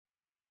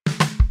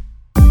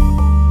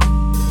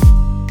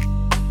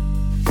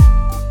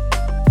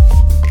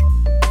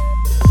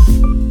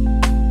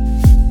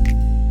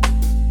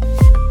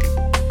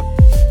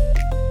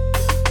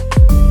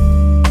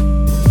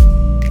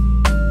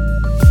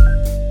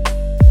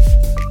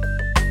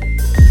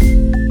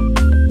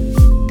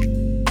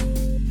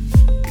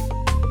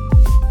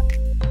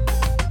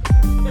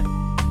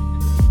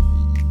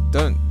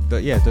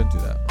Yeah, don't do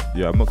that.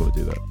 Yeah, I'm not gonna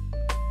do that.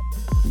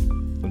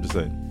 I'm just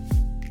saying.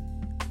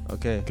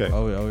 Okay. Okay.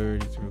 Are we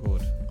ready to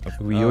record?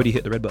 We already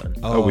hit the red button.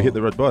 Oh, we hit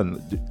the red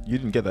button. You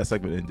didn't get that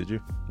segment in, did you?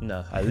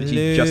 No, I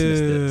literally just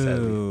missed it.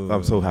 Sadly.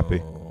 I'm so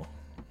happy.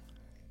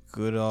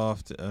 Good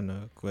after. Oh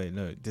no, wait,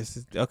 no. This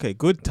is okay.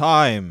 Good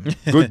time.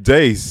 Good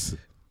days.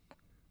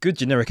 Good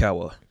generic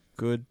hour.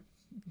 Good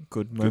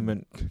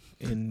moment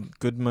in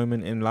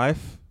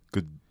life.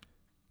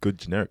 Good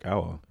generic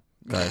hour.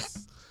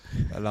 Guys,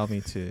 allow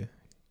me to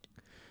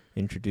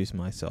introduce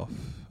myself.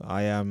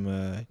 I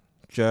am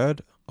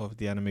Jared of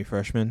the Anime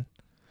Freshman,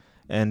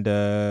 and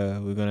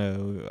we're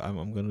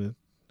gonna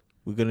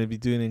be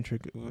doing intro.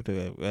 You want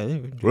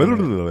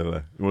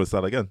to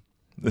start again?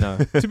 No,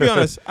 to be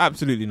honest,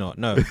 absolutely not.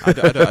 No,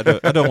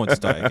 I don't want to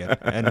start again,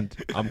 and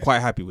I'm quite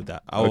happy with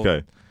that. I'll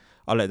let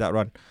that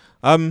run.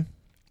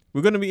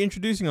 We're going to be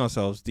introducing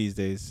ourselves these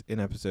days in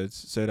episodes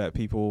so that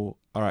people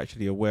are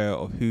actually aware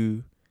of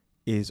who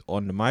is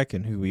on the mic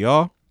and who we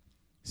are.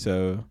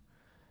 So,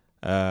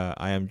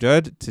 I am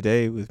Judd.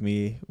 Today with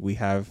me we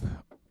have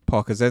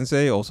Parker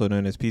Sensei, also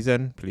known as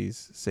Pizen.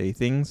 Please say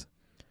things.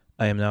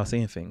 I am now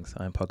saying things.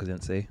 I'm Parker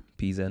Sensei,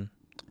 Pizen.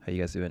 How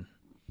you guys doing?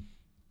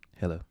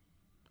 Hello.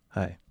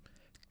 Hi.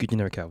 Good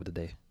generic hour of the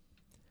day.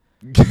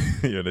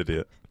 You're an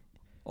idiot.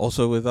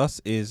 Also with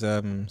us is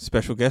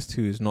special guest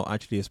who is not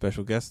actually a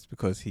special guest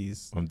because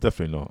he's I'm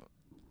definitely not.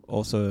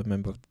 also a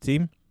member of the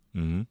team.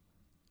 Mm-hmm.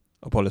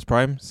 Apollos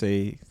Prime,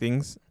 say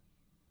things.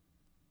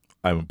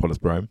 I'm Apollos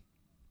Prime,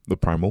 the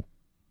Primal.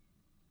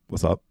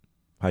 What's up?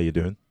 How you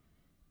doing?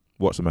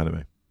 Watch some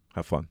anime.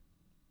 Have fun.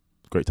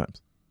 Great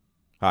times.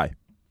 Hi.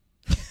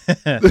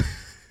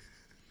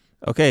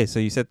 Okay, so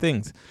you said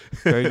things.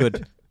 Very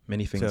good.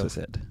 Many things So- were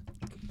said.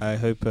 I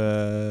hope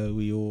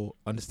we all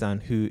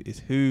understand who is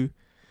who.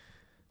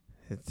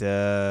 It's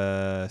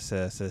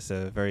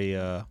a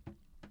very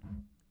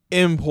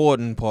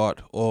important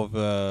part of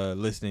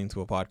listening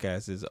to a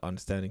podcast is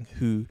understanding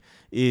who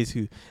is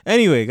who.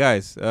 Anyway,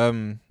 guys,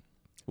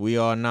 we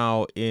are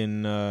now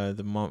in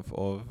the month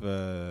of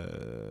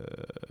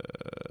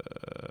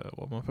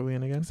what month are we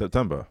in again?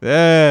 September.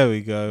 There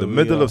we go. The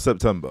middle of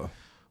September.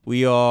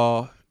 We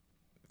are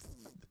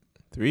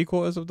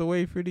 3/4 of the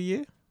way through the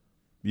year.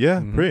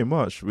 Yeah, Mhm. pretty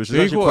much. Which is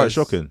Three actually quarters.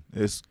 quite shocking.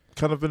 It's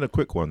kind of been a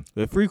quick one.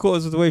 We're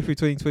 3/4 of the way through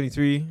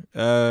 2023.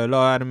 A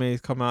lot of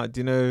animes come out. Do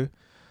you know?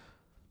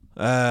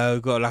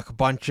 We've got like a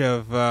bunch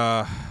of.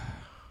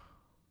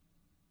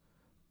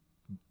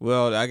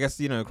 Well, I guess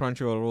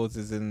Crunchyroll Awards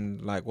is in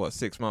like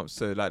 6 months,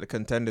 so like the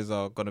contenders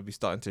are gonna be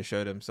starting to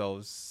show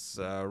themselves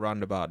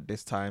around about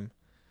this time.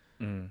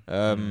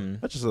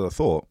 I just had a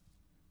thought.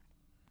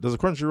 Does a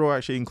Crunchyroll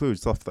actually include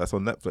stuff that's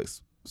on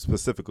Netflix,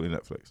 specifically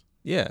Netflix?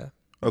 Yeah,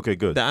 Okay,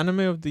 good. the Anime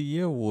of the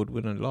Year award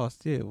winner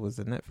last year was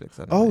the Netflix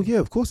anime. Oh yeah,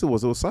 of course it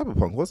was. It was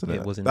Cyberpunk, wasn't it?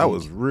 It was That indeed.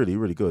 was really,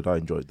 really good. I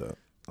enjoyed that.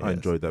 I Yes,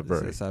 enjoyed that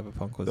very. so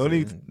Cyberpunk was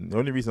The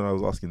only reason I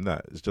was asking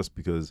that is just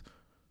because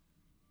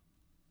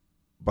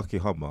Bucky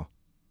Hammer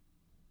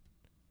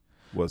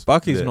was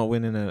Bucky's lit. not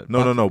winning a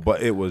No,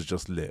 but it was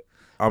just lit.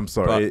 I'm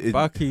sorry. But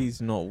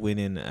Bucky's not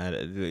winning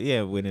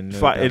winning no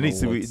fight, it damn needs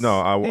to be awards.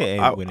 no. It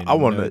ain't I winning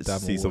want no to damn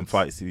see some awards.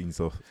 fight scenes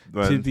of.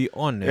 To Man, be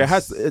honest, it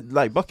has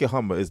like Bucky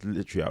Hammer is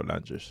literally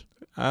outlandish.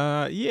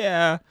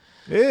 yeah.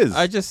 It is.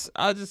 I just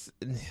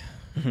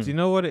do you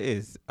know what it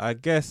is? I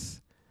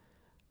guess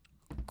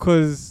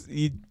because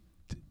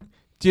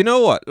do you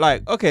know what?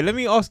 Like, okay, let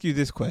me ask you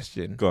this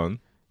question. Gone.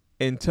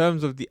 In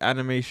terms of the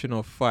animation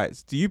of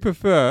fights, do you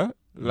prefer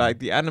like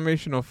the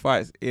animation of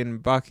fights in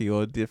Bucky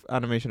or the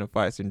animation of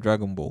fights in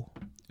Dragon Ball?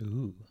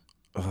 Ooh.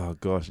 Oh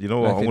gosh, you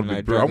know what? Like I'm in, gonna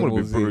like, be. I'm Dragon gonna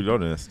be Ball Z. brutally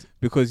honest.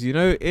 Because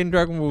in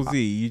Dragon Ball Z,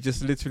 you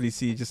just literally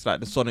see just like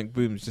the sonic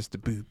booms, just the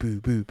boo boo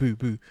boo boo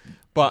boo.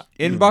 But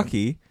in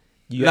Bucky,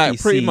 You like actually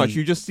pretty see much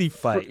you just see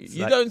fights,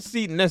 you like- don't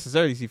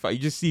necessarily see fight. You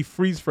just see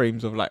freeze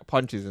frames of like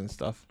punches and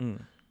stuff.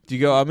 Mm. Do you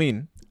get what I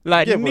mean?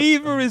 Like Yeah, but-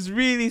 neither is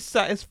really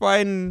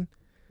satisfying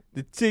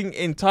the thing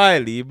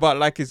entirely, but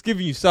like it's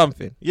giving you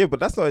something. Yeah, but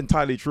that's not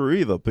entirely true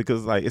either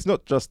because like it's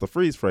not just the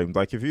freeze frames.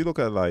 Like if you look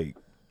at like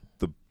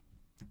the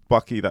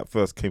Bucky that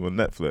first came on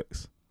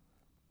Netflix,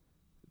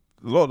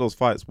 a lot of those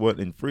fights weren't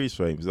in freeze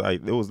frames.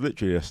 Like it was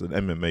literally just an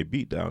MMA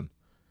beatdown.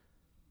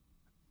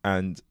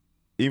 And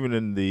even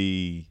in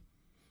the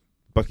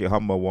Bucky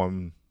Hammer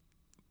one,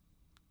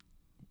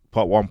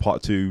 part 1,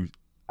 part 2,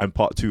 and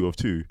part 2 of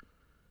 2,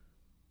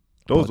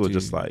 those Part were 2.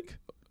 just like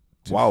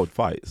wild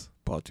fights.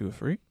 Part 2 or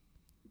 3.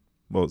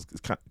 Well,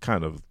 it's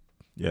kind of,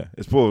 yeah.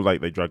 It's probably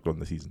like they dragged on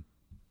the season,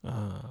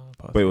 Part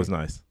but it 3. was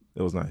nice.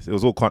 It was nice. It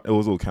was all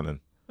canon.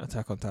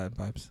 Attack on Titan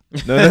vibes.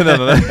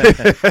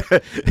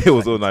 No. It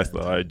was all nice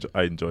though.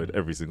 I enjoyed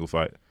every single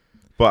fight.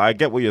 But I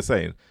get what you're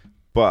saying.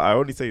 But I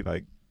only say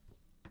like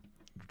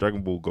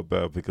Dragon Ball got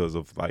better because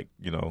of like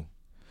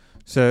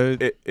So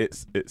it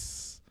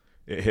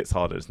hits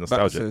harder. It's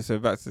nostalgic.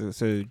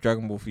 so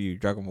Dragon Ball for you,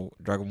 Dragon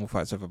Ball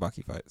fights over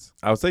Bucky fights.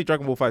 I would say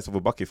Dragon Ball fights over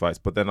Bucky fights,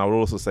 but then I would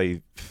also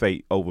say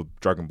Fate over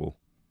Dragon Ball.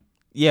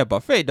 Yeah, but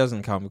Fate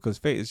doesn't count because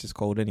Fate is just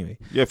cold anyway.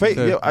 Yeah, Fate.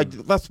 So- yeah,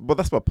 that's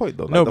my point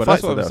though. Like, No, the but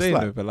that's fights what are I'm there saying.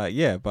 slap. Though,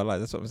 but like,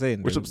 that's what I'm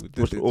saying. Which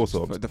the,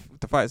 also-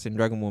 the fights in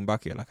Dragon Ball and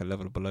Baki are like a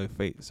level below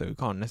Fate, so we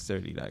can't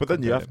necessarily like. But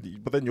then compare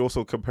them. but then you're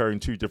also comparing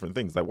two different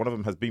things. Like one of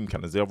them has beam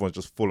cannons, the other one's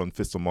just full on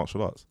fists on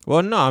martial arts.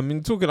 Well, no,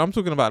 I'm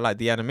talking about like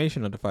the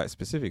animation of the fight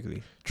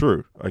specifically.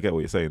 True, I get what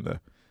you're saying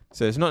there.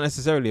 So it's not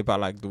necessarily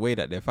about like the way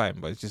that they're fighting,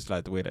 but it's just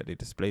like the way that they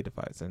display the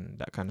fights and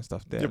that kind of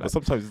stuff there. Yeah, like, but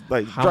sometimes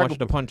like how much of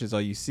the punches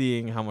are you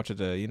seeing? How much of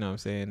the, you know what I'm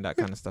saying, that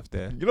kind of stuff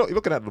there. you're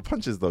looking at the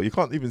punches though. You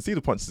can't even see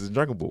the punches in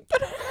Dragon Ball.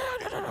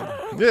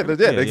 yeah,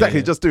 exactly.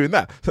 yeah. Just doing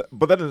that.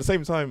 But then at the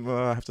same time,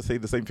 I have to say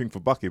the same thing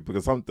for Bucky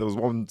because there was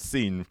one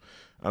scene,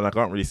 and I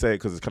can't really say it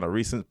because it's kind of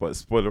recent, but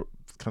it's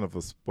kind of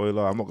a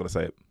spoiler. I'm not gonna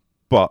say it,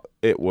 but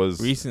it was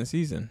Recent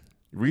season.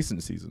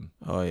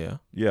 Oh yeah.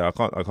 Yeah, I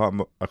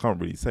can't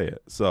really say it.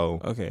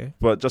 So, Okay.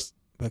 but just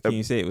But can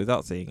you say it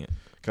without saying it?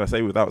 can I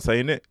say without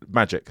saying it?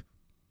 Magic.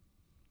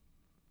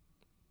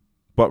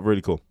 But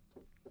really cool.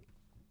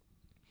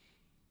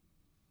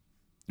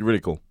 Really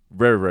cool.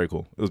 Very, very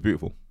cool. It was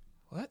beautiful.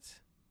 What?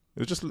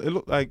 It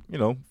looked like,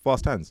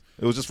 fast hands.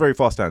 It was just very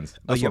fast hands. Are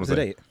That's you what up I'm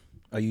to saying. date?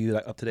 Are you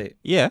like up to date?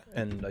 Yeah.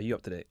 And are you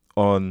up to date,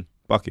 On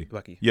Bucky.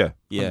 Bucky? Yeah.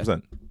 Yeah.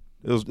 100%.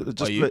 It was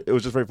just you? it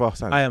was just very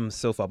fast hands. I am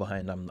so far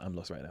behind. I'm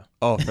lost right now.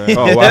 Oh, fair.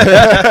 Oh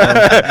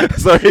wow!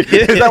 Sorry,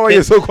 is that why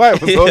you're so quiet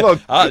for so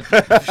long? I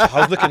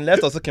was looking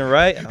left. I was looking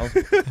right.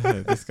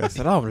 This guy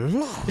said, I'm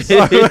lost.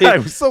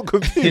 I'm so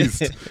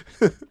confused.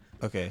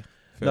 Okay.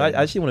 No, I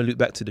actually want to loop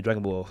back to the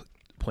Dragon Ball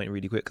point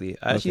really quickly.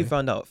 I actually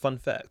found out, fun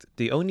fact,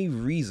 the only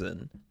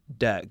reason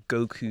that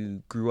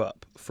Goku grew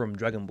up from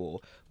Dragon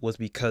Ball was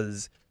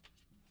because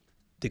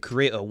the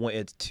creator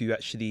wanted to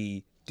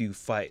actually do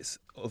fights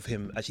of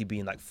him actually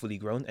being like fully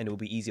grown, and it would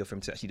be easier for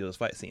him to actually do those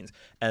fight scenes.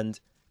 And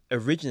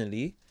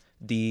originally,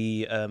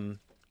 the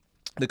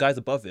guys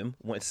above him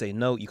wanted to say,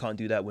 no, you can't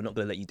do that. We're not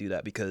going to let you do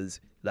that because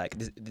like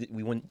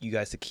we want you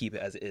guys to keep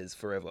it as it is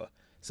forever.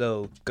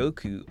 So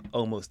Goku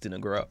almost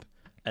didn't grow up.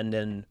 And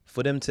then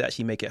for them to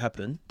actually make it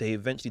happen, they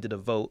eventually did a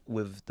vote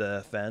with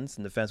the fans,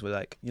 and the fans were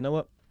like, you know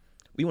what?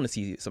 We want to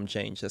see some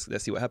change.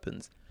 Let's see what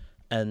happens.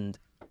 And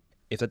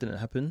if that didn't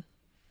happen,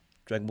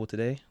 Dragon Ball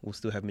today will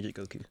still have Midget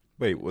Goku.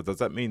 Wait, well, does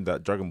that mean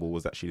that Dragon Ball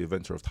was actually the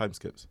inventor of time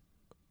skips?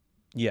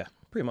 Yeah,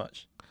 pretty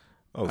much.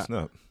 Oh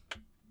snap!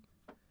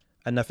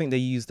 And I think they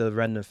used the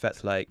random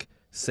fact like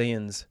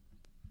Saiyans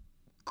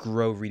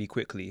grow really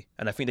quickly,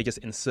 and I think they just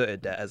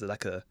inserted that as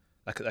like an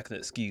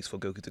excuse for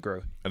Goku to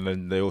grow. And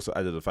then they also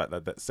added the fact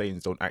that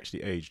Saiyans don't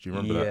actually age. Do you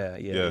remember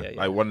that? Yeah.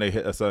 Like when they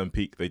hit a certain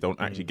peak, they don't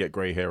actually get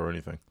grey hair or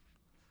anything.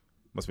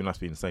 Must be nice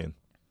being a Saiyan.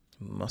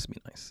 Must be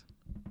nice.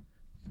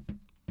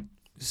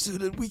 So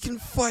that we can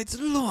fight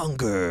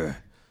longer.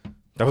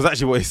 That was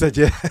actually what he said,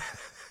 yeah.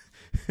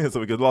 So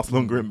we could last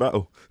longer in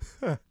battle.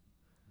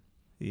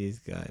 These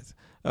guys.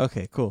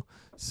 Okay, cool.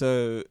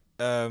 So,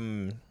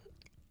 new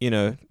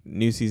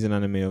season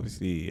anime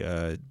obviously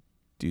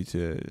due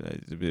to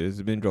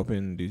it's been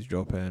dropping, due to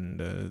drop,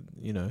 and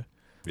Yeah.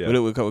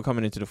 we're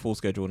coming into the fall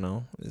schedule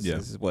now.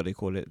 This is what they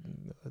call it,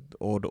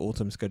 or the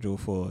autumn schedule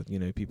for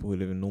people who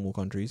live in normal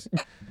countries.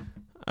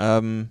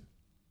 The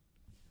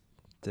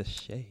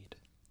shade.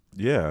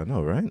 Yeah, I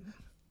know, right?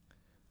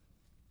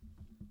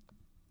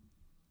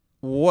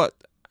 What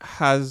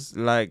has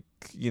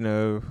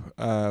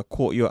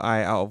caught your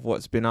eye out of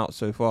what's been out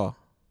so far?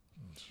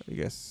 I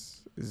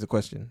guess is the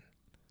question.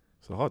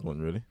 It's a hard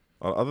one, really.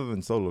 Other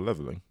than Solo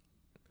Leveling.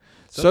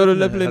 Solo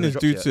Leveling is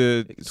hasn't due dropped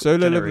to yet. Solo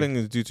January. Leveling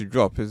is due to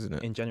drop, isn't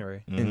it? In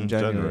January. In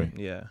January.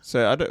 Yeah.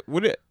 So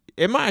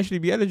it might actually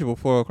be eligible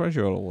for a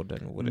Crunchyroll award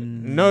then, would it?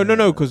 No,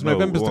 because No,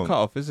 November's it the won't.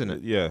 cutoff, isn't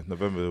it? Yeah,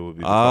 November will be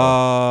the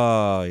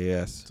cutoff.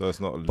 Yes. So it's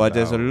not But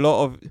there's a allowed.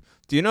 lot of.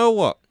 Do you know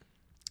what?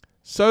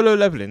 Solo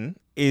Leveling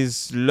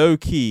is low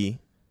key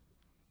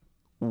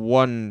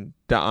one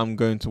that I'm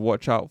going to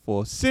watch out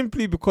for,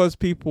 simply because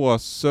people are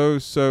so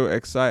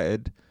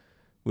excited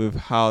with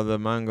how the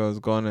manga's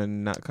gone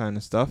and that kind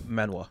of stuff.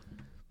 Manhwa.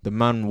 The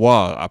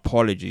manhwa,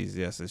 apologies,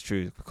 yes, it's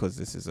true, because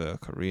this is a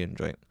Korean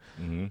joint.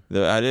 Mm-hmm.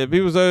 The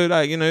people so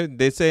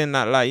they're saying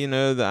that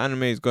the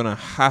anime is gonna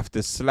have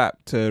to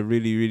slap to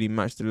really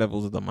match the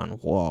levels of the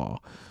manhwa.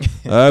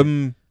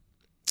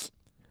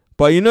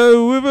 But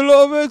with a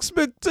lot of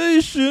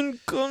expectation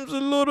comes a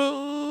lot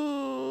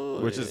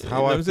of, Which is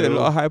how I a feel.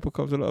 lot of hype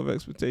comes a lot of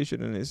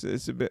expectation, and it's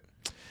a bit.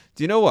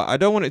 Do you know what? I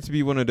don't want it to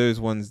be one of those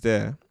ones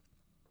there,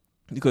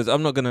 because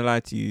I'm not gonna lie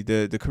to you.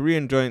 The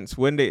Korean joints,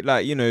 when they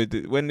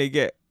when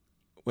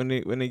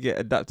they get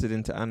adapted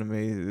into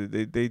anime,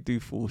 they do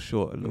fall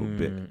short a little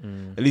bit.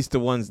 At least the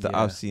ones that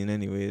I've seen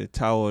anay. The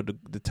Tower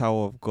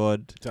of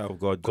God, Tower of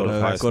God,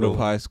 God of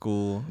High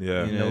School.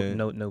 Yeah.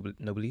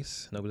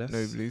 Noblesse.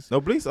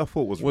 Noblesse, I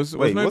thought was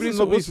Noblesse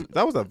Noblesse,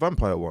 that was that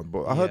vampire one,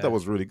 but I heard Yeah. that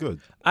was really good.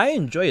 I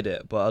enjoyed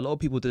it, but a lot of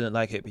people didn't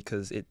like it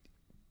because it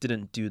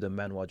didn't do the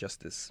manhwa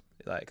justice.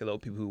 Like a lot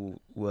of people who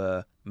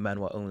were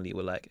manhwa only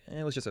were like,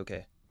 it was just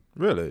okay.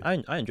 Really?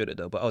 I enjoyed it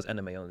though, but I was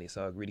anime only,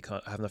 so I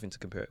have nothing to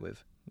compare it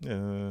with.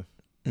 Yeah.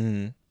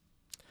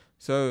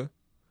 So,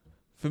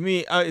 For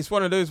me, it's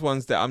one of those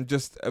ones that I'm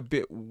just a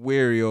bit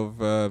weary of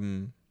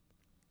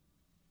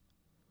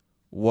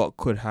what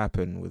could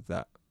happen with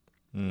that.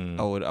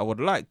 I would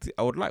like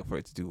for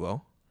it to do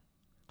well.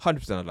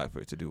 100% I'd like for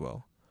it to do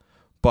well.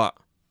 But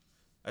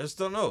I just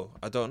don't know.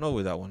 I don't know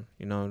with that one.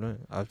 You know,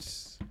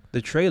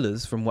 the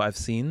trailers, from what I've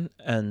seen,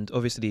 and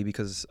obviously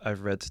because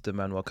I've read the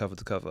manual cover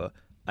to cover,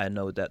 I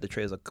know that the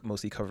trailers are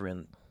mostly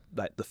covering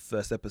like the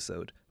first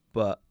episode.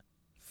 But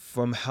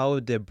from how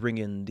they're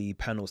bringing the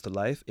panels to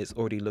life, it's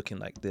already looking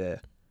like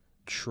they're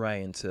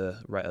trying to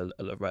write a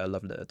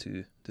love letter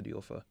to the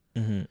author.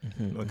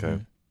 Okay.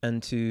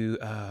 And to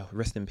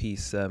rest in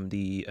peace,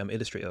 the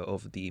illustrator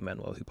of the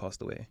manual who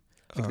passed away.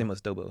 I think his name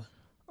was Dobo.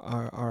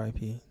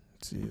 R.I.P.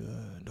 to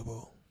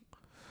Dobo.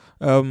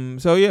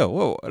 So yeah,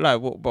 what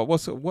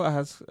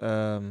has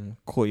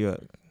caught your?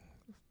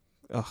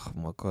 Oh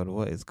my God,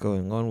 what is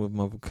going on with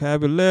my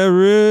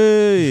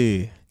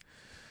vocabulary?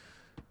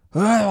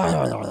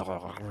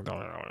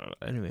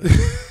 Anyway,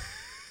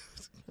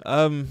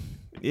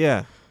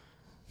 yeah.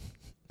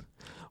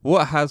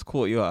 What has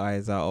caught your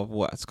eyes out of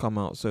what's come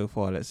out so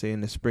far? Let's say in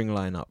the spring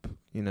lineup,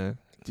 you know,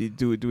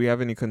 do we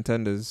have any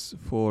contenders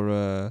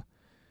for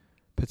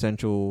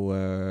potential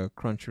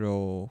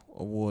Crunchyroll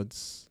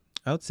awards?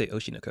 I would say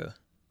Oshinoko.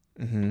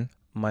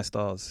 My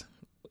Stars.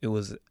 It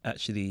was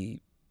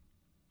actually.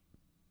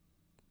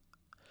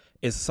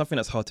 It's something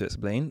that's hard to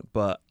explain,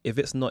 but if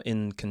it's not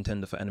in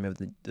contender for anime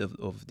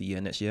of the year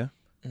next year,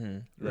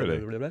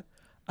 really,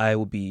 I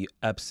will be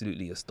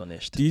absolutely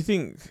astonished. Do you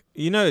think,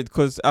 you know,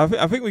 because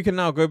I think we can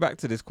now go back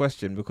to this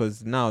question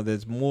because now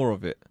there's more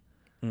of it.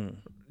 You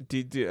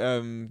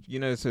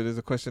know, so there's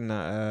a question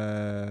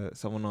that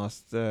someone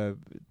asked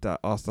that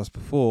asked us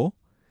before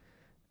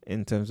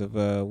in terms of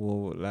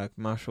will like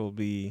Mashle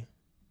be?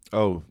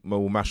 Oh,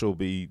 will Mashle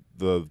be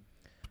the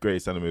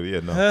greatest anime of the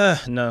year? No,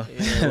 no,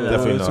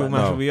 definitely not.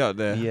 Mashle be out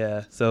there.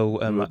 Yeah, so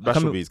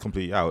Mashle is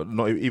completely out.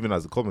 Not even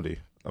as a comedy.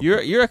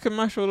 You reckon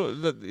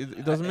Mashle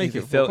it doesn't make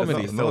it for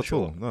comedy? Not at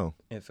all. No,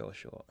 it fell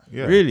short.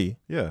 Yeah, really?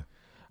 Yeah.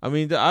 I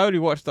mean, I only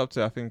watched up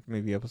to I think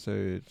maybe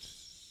episode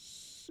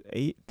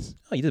 8.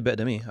 Oh, you did better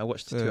than me. I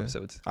watched 2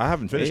 episodes. I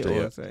haven't finished it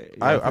yet.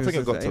 I think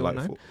I got to like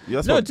 4.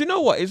 Yeah, no, do you know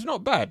what? It's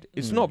not bad.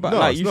 It's not bad. No,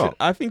 like it's you not.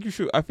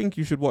 should. I think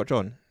you should watch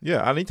on.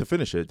 Yeah, I need to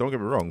finish it. Don't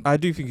get me wrong. I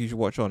do think you should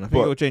watch on. I think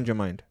it'll change your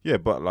mind. Yeah,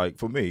 but like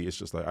for me, it's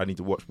just like I need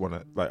to watch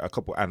a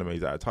couple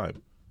animes at a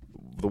time.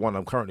 The one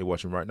I'm currently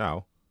watching right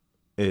now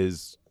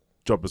is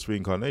Jobless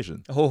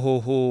Reincarnation.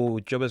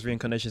 Jobless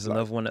Reincarnation is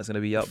another one that's going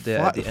to be up there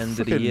at the end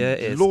of the year.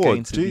 It's Lord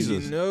going to Jesus.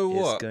 be. You know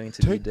what? It's going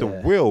to Take be the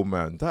there. wheel,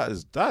 man. That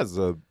is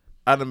a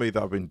anime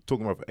that I've been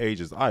talking about for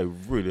ages. I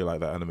really like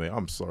that anime.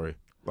 I'm sorry.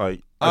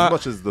 Like as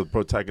much as the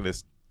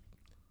protagonist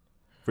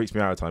freaks me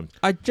out at times.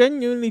 I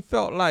genuinely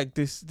felt like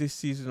this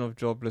season of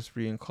Jobless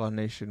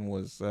Reincarnation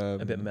was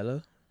a bit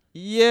mellow.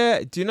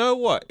 Yeah. Do you know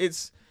what?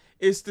 It's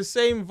the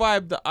same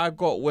vibe that I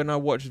got when I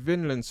watched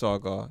Vinland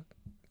Saga.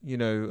 You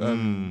know,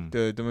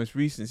 the most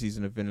recent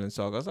season of Vinland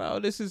Saga. I was like, oh,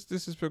 this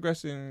is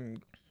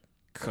progressing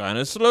kind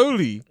of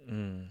slowly.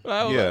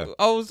 I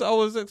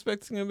was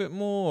expecting a bit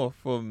more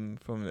from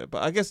it,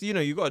 but I guess, you know,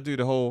 you got to do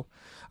the whole.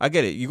 I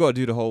get it. You got to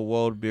do the whole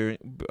world breathing.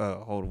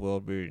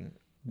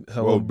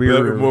 While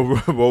breathing,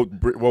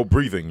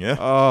 yeah.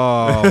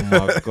 Oh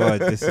my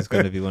God, this is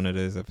going to be one of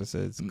those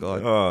episodes.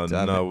 God,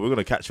 we're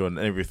gonna catch you on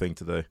everything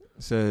today.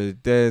 So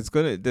there's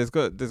got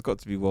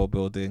to be world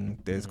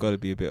building. There's got to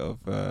be a bit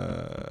of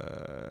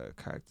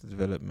character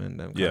development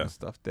and kind of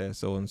stuff there,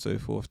 so on and so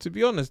forth. To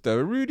be honest, though,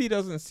 Rudy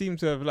doesn't seem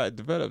to have like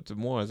developed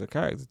more as a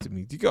character to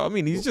me. Do you get what I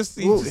mean? He's just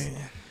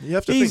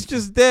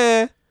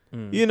there.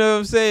 You know what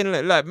I'm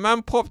saying? Like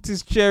man popped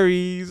his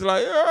cherry. He's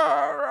like,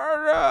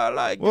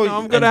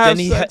 I'm gonna have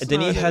sex. Then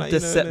he had the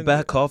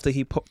setback after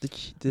he popped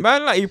the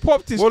man. Like he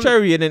popped his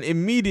cherry and then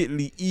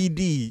immediately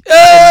ED.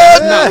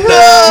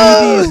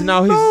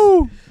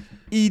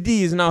 ED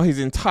is now his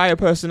entire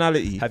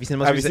personality. Have you seen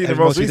the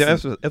most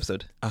recent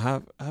episode?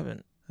 I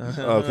haven't.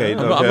 Okay,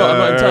 I'm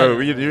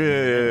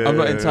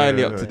not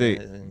entirely up to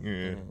date.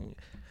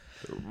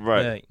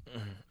 Right.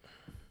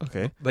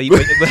 Okay.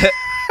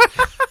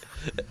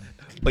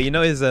 But you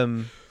know his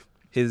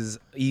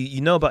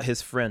you know about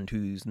his friend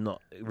who's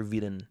not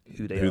revealing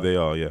who they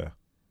are. Yeah.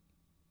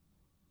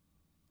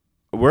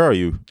 Where are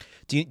you?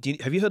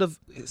 Have you heard of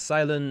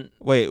Silent?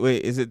 Wait,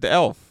 is it the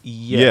elf?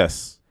 Yeah.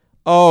 Yes.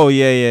 Oh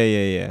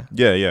yeah.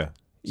 Yeah.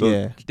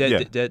 So,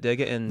 they're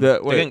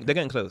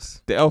getting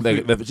close. The elf.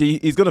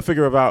 He's gonna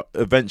figure it out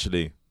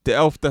eventually. The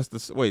elf that's a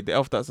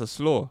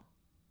slaw.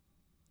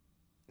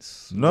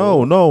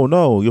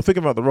 No. You're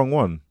thinking about the wrong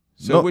one.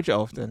 So which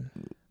elf then?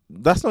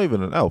 That's not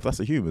even an elf.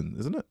 That's a human,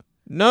 isn't it?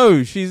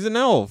 No, she's an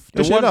elf.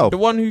 The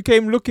one who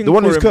came looking. The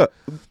one who's cut.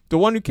 The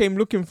one who came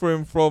looking for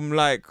him from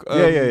like.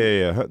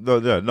 Yeah.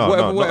 No.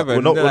 Whatever.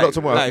 We're not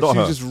talking about. Like,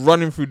 she's just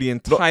running through the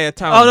entire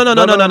town. Oh no,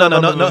 not her.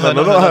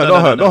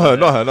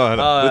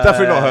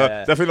 Definitely not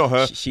her. Definitely not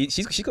her.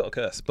 She got a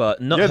curse, but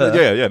not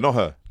her. Yeah, not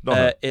her. Not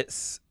her.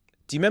 It's.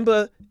 Do you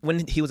remember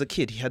when he was a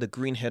kid? He had a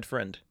green-haired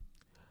friend.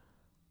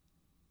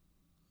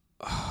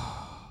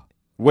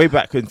 Way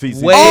back in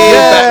VC.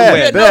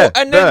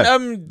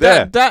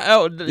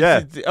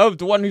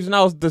 The one who's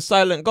now the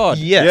silent god.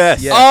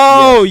 Yes.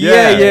 Oh,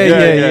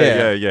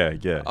 yeah.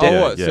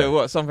 Oh, what? So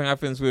what? Something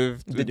happens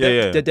with?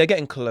 They're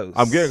getting close.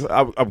 I'm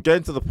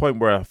getting to the point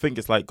where I think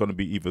it's like going to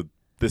be either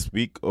this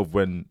week of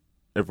when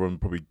everyone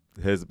probably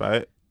hears about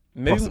it.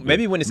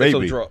 Maybe when this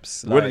episode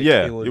drops.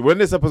 When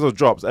this episode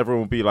drops,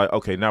 everyone will be like,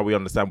 okay, now we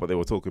understand what they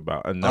were talking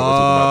about, and now we're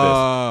talking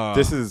about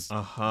this.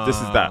 This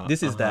is that.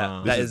 This is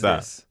that. That is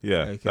that. Yeah,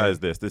 okay. that is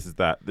this. This is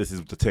that. This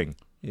is the thing.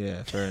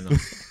 Yeah, fair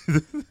enough.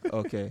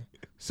 Okay,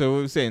 so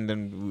we were saying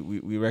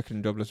then we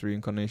reckon Jobless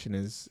Reincarnation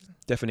is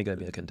definitely going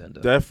to be a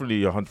contender.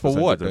 Definitely 100%. For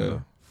what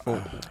though?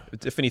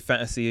 Definitely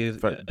fantasy.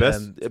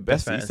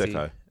 Best fantasy.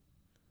 isekai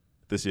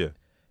this year.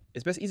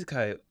 It's best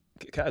isekai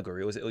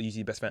category, or is it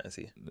usually best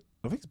fantasy?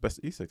 I think it's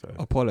best isekai.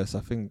 Apollos,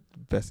 I think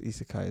best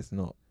isekai is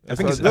not. I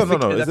think it's no.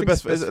 It's the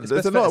best. Is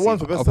there not one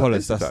for best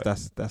Apollos?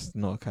 isekai? That's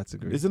not a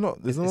category. Is it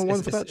not? There's no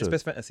one for that. It's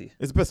best fantasy.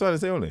 It's best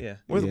fantasy only. Yeah.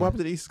 What happened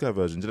to the isekai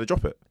version? Did they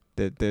drop it?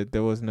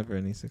 There was never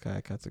an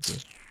isekai category.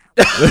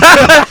 That's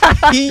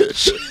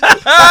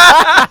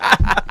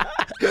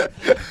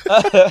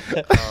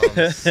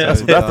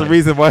the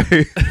reason why.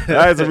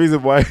 That is the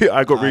reason why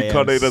I got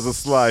reincarnated as a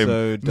slime.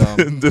 So dumb.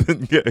 And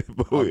didn't get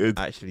voted.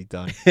 I'm actually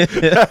done.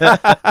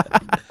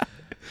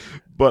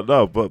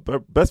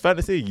 But best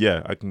fantasy,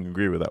 yeah, I can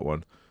agree with that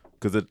one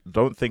because I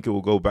don't think it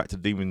will go back to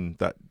Demon.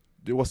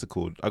 What's it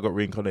called? I got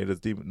reincarnated as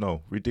Demon.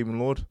 No, Demon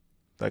Lord.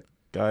 That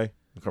guy.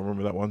 I can't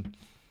remember that one.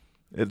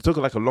 It took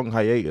like a long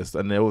hiatus,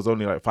 and there was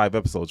only like 5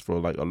 episodes for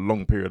like a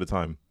long period of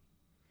time,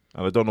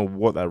 and I don't know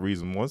what that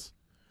reason was.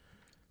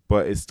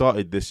 But it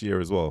started this year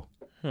as well.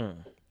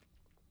 And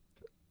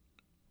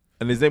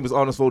his name was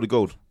Arnold Foldy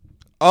Gold.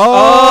 Oh!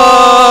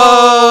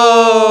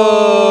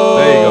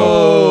 There you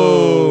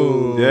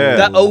go. Yeah.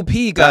 That OP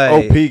guy.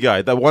 That OP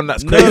guy. That one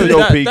that's crazy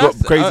OP,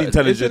 got crazy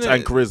intelligence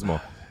and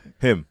charisma.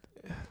 Him.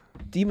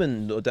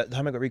 Demon, that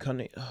time I got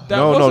reincarnated.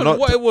 That wasn't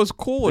what it was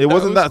called. It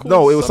wasn't that.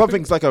 No, it was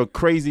something like a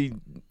crazy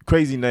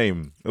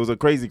name. It was a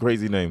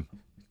crazy name.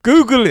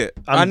 Google it.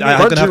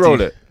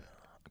 Crunchyroll it.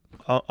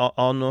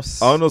 Arnold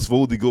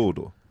Foldy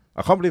Gold.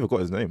 I can't believe I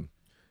got his name.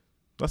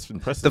 That's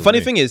impressive. The funny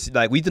thing is,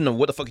 like, we didn't know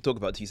what the fuck you talk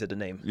about until you said the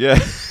name. Yeah.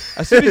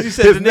 As soon as you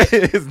said the name,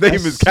 his name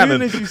is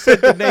canon. As soon as you said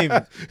the name,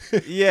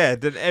 yeah,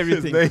 then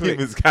everything. His name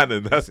is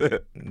canon. That's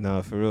it.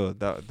 No, for real.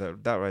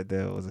 That right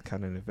there was a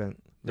canon event.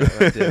 That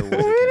right there was a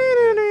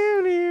canon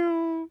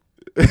event.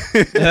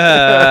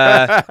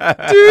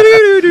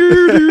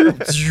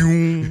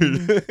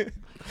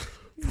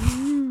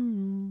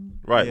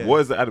 Right, Yeah.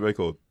 what is the anime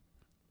called?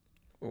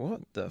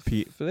 What the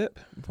flip?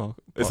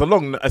 It's a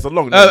long. I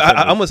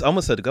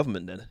almost said the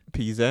government then.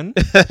 P-Zen?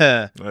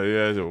 Oh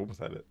yeah, I almost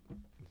had it.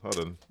 Hold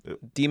on.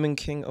 Demon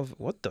King of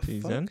what the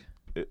P-Zen?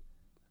 fuck?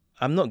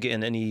 I'm not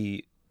getting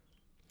any.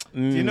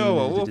 Do you know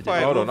what? We'll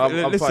find. Hold on, I'm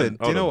listen. fine.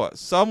 Do you know what?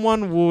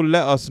 Someone will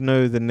let us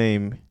know the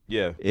name.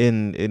 Yeah.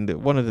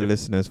 One of the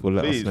listeners will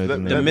let us know the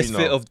name. The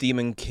Misfit of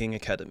Demon King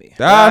Academy.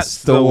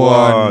 That's the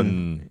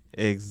one.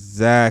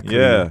 Exactly.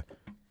 Yeah.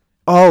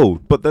 Oh,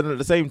 but then at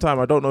the same time,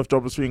 I don't know if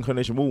Jobless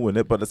Reincarnation will win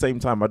it, but at the same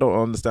time, I don't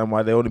understand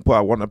why they only put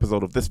out 1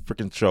 episode of this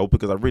freaking show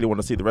because I really want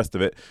to see the rest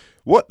of it.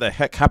 What the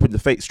heck happened to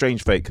Fate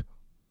Strange Fake?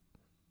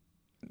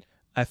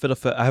 I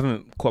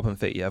haven't caught up on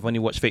Fate yet. I've only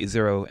watched Fate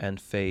Zero and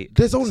Fate.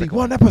 There's only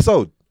 1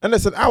 episode, and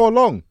it's an hour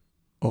long.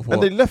 Of what?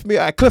 And they left me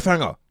at a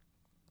cliffhanger.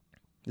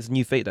 There's a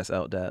new Fate that's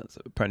out there.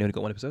 So apparently only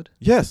got 1 episode.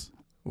 Yes.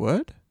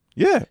 Word?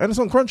 Yeah, and it's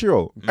on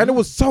Crunchyroll. And it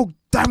was so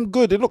damn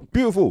good. It looked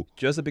beautiful.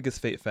 Joe's the biggest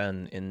Fate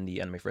fan in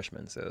the anime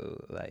freshman,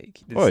 so like,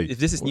 if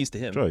this is news to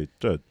him. Joe's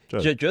the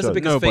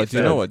biggest Fate fan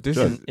you know what? This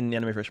in the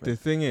anime freshman. The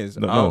thing is,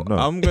 No.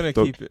 I'm gonna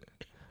keep it.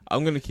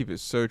 I'm gonna keep it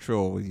so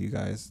troll with you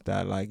guys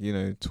that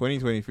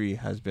 2023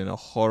 has been a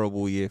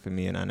horrible year for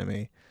me in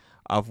anime.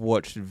 I've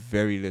watched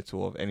very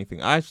little of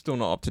anything. I'm still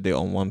not up to date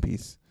on One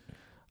Piece.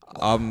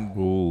 I'm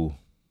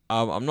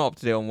not up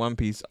to date on One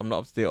Piece. I'm not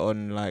up to date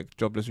on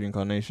Jobless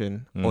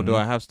Reincarnation. Although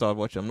I have started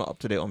watching. I'm not up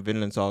to date on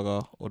Vinland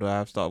Saga. Although I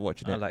have started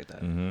watching it. I like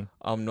that.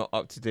 I'm not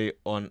up to date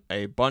on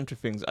a bunch of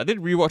things. I did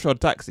rewatch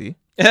Odd Taxi.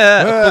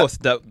 Of course,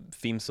 that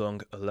theme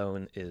song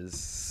alone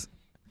is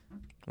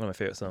one of my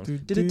favorite songs. I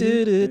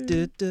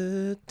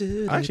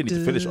actually need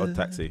to finish Odd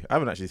Taxi. I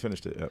haven't actually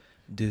finished it yet.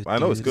 I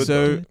know it's good.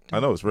 So I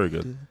know it's very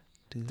good.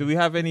 Do we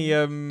have any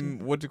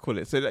what do you call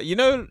it? So the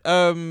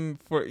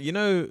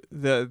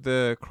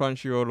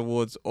Crunchyroll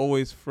Awards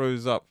always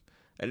throws up,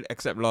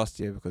 except last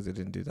year because they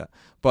didn't do that.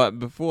 But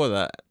before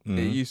that, it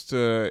used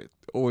to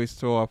always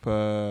throw up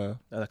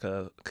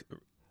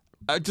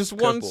just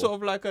one sort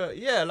of like a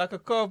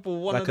curveball,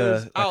 one of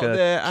those out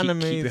there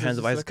animes. Keep Your Hands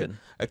of Isaac.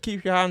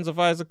 Keep Your Hands of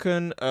Isaac,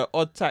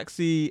 Odd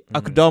Taxi,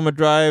 Akudama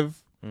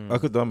Drive.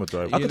 Akudama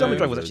Drive. Akudama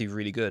Drive was actually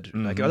really good.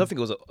 I don't think it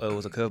was a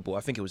curveball.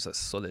 I think it was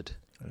solid.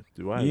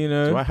 Do I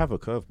have a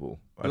curveball?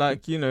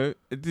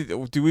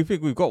 Do we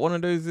think we've got one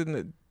of those in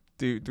the,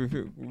 do we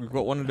think we've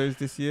got one of those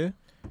this year?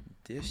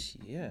 This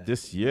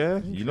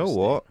year? You know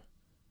what?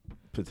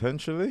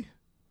 Potentially.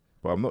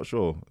 but I'm not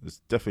sure. It's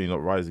definitely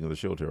not Rising of the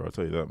Shield Hero. I'll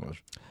tell you that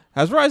much.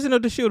 Has Rising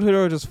of the Shield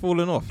Hero just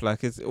fallen off?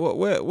 Like,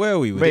 where are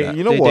we with that?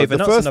 You know what?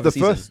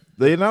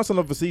 They announced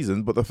another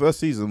season, but the first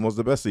season was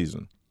the best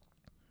season.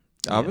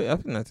 Yeah. I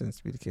think that tends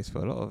to be the case for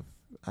a lot of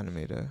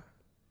anime, though.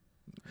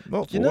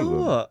 Not for you know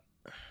what?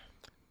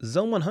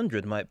 Zone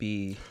 100 might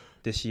be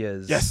this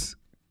year's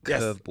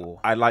curveball.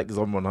 I like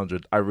Zone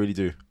 100. I really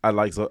do. I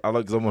like Zone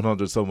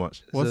 100 so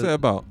much. What's it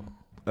about?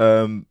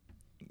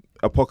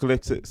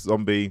 Apocalyptic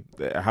zombie.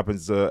 It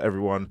happens to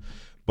everyone,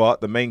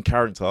 but the main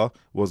character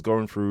was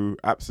going through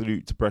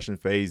absolute depression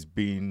phase,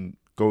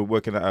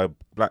 working at a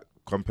black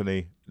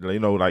company, you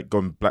know, like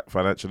going black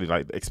financially,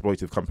 like the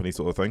exploitive company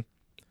sort of thing.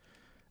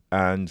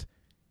 And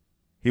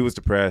he was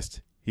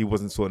depressed. He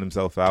wasn't sorting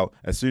himself out.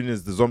 As soon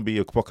as the zombie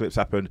apocalypse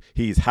happened,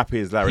 he's happy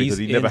as Larry because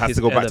he never has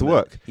to go back to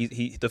work.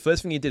 The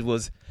first thing he did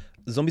was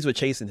zombies were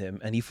chasing him,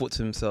 and he thought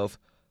to himself,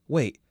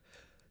 "Wait,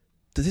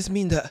 does this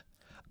mean that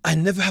I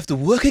never have to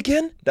work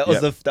again?" That was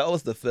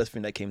the first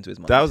thing that came to his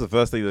mind. That was the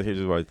first thing that came to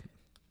his mind.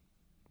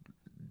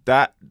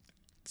 That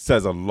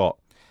says a lot.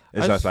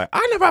 It's just like,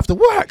 I never have to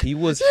work. He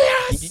was,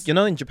 yes! You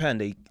know, in Japan,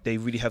 they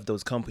really have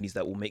those companies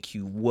that will make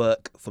you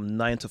work from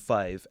 9 to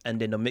 5,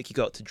 and then they'll make you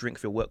go out to drink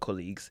with your work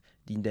colleagues.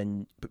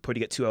 Then probably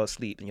get 2 hours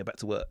sleep, and you're back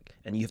to work,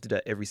 and you have to do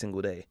that every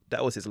single day.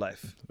 That was his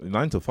life.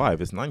 9 to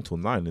 5. It's 9 till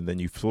 9, and then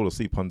you fall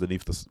asleep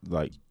underneath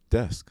the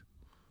desk.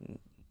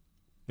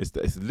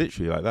 It's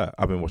literally like that.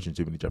 I've been watching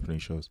too many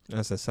Japanese shows.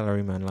 That's a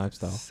salaryman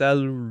lifestyle.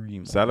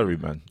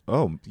 Salaryman.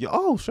 Oh, yeah.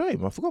 Oh,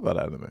 shame. I forgot about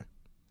that anime.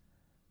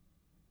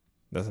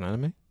 That's an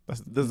anime?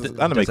 There's an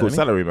anime called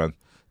Salaryman.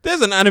 There's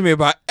an anime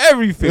about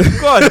everything.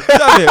 God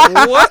damn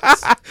it. What?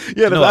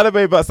 Yeah, there's an anime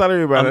about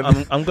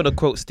Salaryman. I'm going to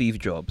quote Steve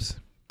Jobs.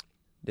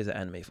 There's an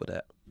anime for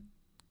that.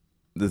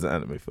 There's an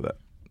anime for that.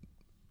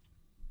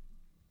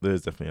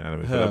 There's definitely an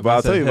anime for that. But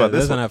I'll tell you about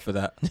this one. For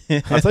that.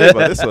 I'll tell you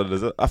about this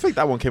one. I think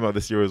that one came out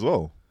this year as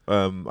well. I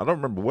don't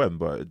remember when,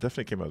 but it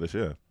definitely came out this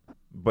year.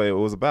 But it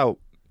was about,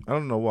 I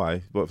don't know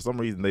why, but for some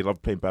reason they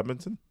love playing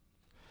badminton.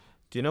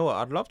 Do you know what?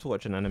 I'd love to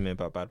watch an anime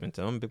about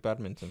badminton. I'm a big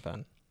badminton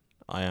fan.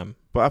 I am.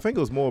 But I think it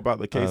was more about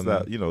the case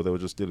that, you know, they were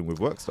just dealing with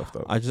work stuff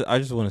though. I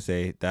just want to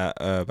say that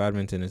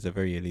badminton is a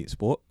very elite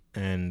sport,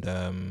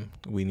 and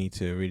we need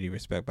to really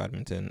respect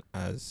badminton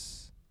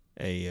as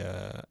a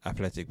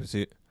athletic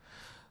pursuit.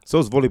 So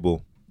is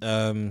volleyball.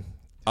 I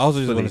also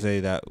just want to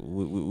say that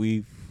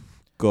we've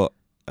got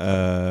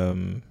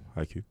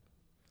IQ.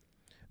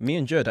 Me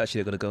and Jared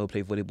actually are going to go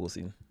play volleyball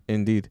soon.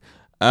 Indeed.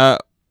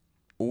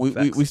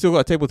 We still got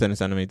a table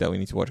tennis anime that we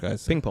need to watch,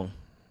 guys. Ping pong.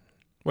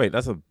 Wait,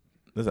 there's an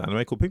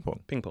anime called Ping Pong.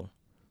 Ping pong.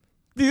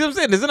 You know what I'm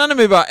saying? There's an anime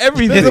about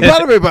everything. There's an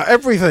anime about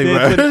everything,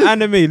 man. There's an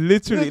anime,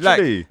 literally.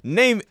 Like,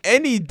 name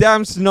any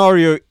damn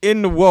scenario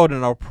in the world,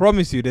 and I'll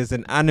promise you, there's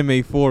an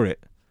anime for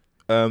it.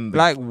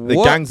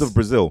 The Gangs of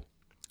Brazil.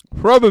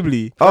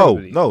 Probably. Oh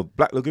no,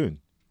 Black Lagoon.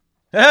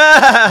 You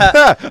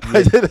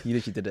literally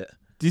did it.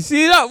 Do you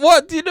see that?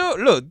 What do you know?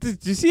 Look, do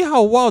you see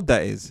how wild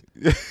that is?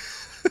 It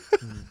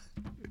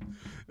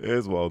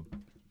is wild.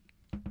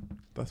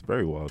 That's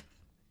very wild.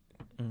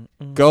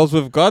 Girls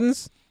with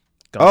guns?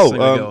 A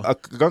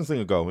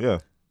gunslinger girl, yeah.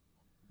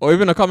 Or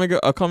even a comic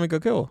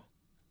kill.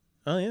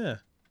 Oh yeah.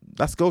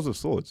 That's girls with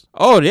swords.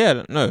 Oh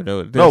yeah, no,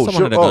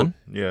 someone had a gun.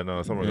 Yeah,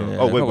 no, someone had a gun.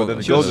 Yeah, Oh wait, but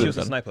then she was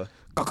a sniper.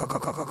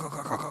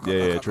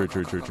 Yeah, true.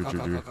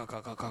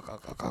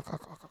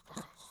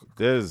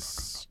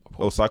 There's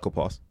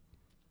Psycho-Pass.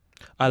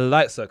 I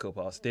like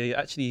Psycho-Pass. They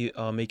actually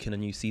are making a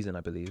new season,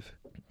 I believe.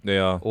 They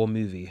are. Or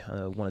movie,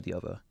 one or the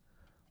other.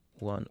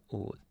 One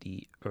or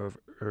the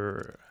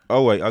other.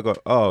 Oh wait,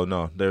 oh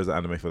no, there's an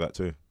anime for that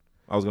too.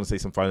 I was gonna say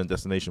some Final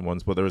Destination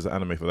ones, but there is an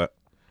anime for that.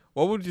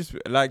 What would just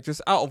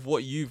out of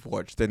what you've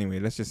watched anyway?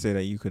 Let's just say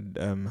that you could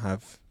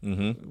have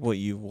what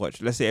you've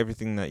watched. Let's say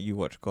everything that you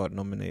watched got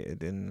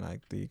nominated in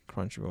like the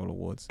Crunchyroll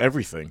Awards.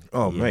 Everything.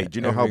 Oh mate, do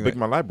you know how big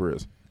my library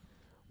is?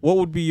 What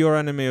would be your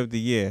anime of the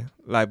year,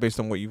 like based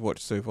on what you've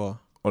watched so far?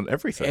 On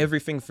everything.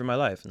 Everything through my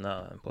life.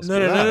 No,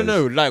 impossible.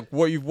 No. Like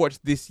what you've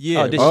watched this year.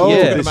 Oh, this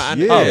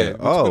year.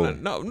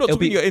 Not to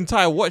be your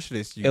entire watch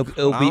list. It'll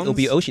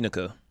be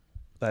Oshinoko.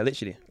 Like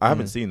literally. I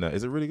haven't seen that.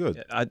 Is it really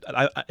good?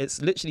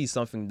 It's literally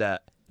something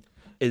that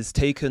is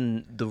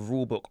taken the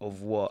rule book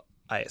of what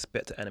I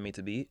expect an anime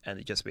to be, and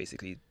it just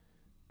basically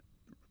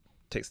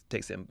takes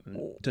it and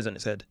turns on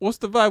its head. What's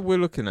the vibe we're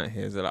looking at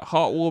here? Is it like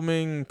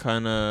heartwarming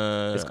kind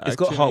of? It's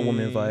got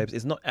heartwarming vibes.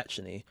 It's not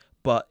actiony,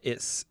 but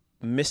it's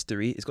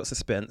mystery. It's got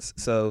suspense.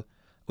 So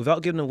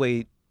without giving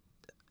away,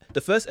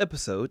 the first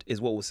episode is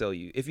what will sell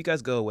you. If you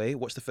guys go away,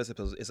 watch the first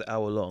episode. It's an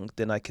hour long.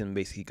 Then I can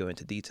basically go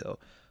into detail.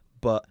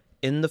 But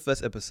in the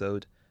first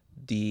episode,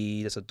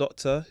 there's a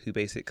doctor who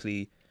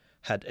basically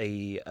had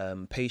a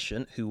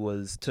patient who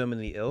was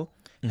terminally ill,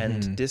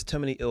 and this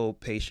terminally ill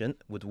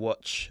patient would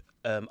watch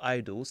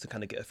idols to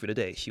kind of get her through the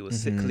day. She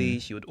was sickly.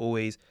 She would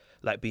always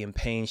like be in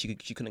pain. She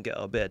couldn't get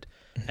out of bed.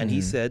 And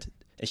he said,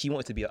 and she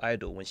wanted to be an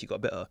idol when she got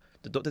better.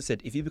 The doctor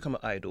said, if you become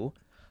an idol,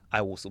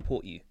 I will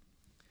support you.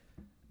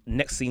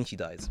 Next scene, she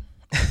dies.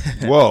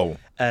 Whoa.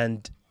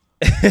 And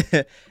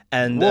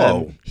And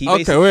he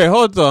okay, wait,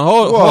 hold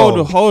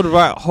on.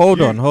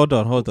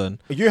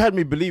 You had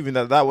me believing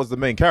that was the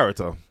main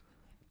character.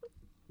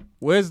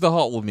 Where's the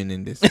hot woman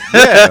in this?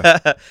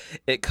 Yeah.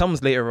 It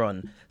comes later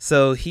on.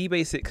 So he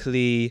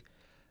basically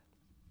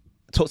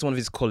talked to one of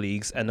his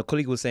colleagues, and the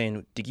colleague was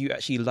saying, did you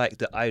actually like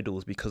the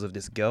idols because of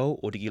this girl,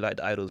 or did you like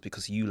the idols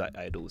because you like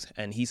idols?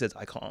 And he says,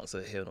 I can't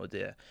answer here nor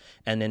there.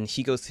 And then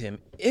she goes to him,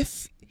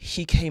 if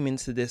he came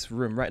into this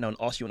room right now and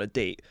asked you on a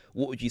date,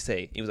 what would you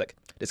say? He was like,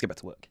 let's get back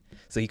to work.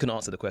 So he couldn't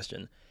answer the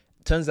question.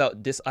 Turns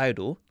out this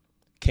idol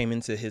came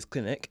into his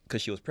clinic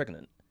because she was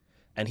pregnant,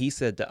 and he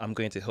said that I'm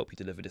going to help you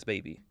deliver this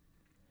baby.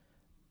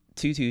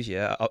 Tutus,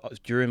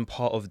 during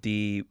part of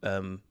the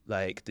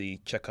like the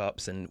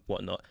checkups and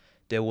whatnot,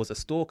 there was a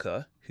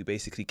stalker who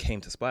basically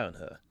came to spy on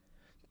her.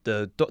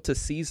 The doctor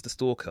sees the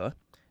stalker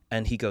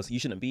and he goes, you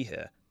shouldn't be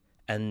here.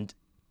 And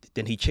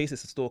then he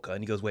chases the stalker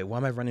and he goes, wait, why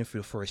am I running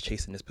through the forest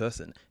chasing this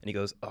person? And he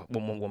goes, oh,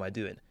 what am I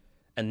doing?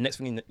 And next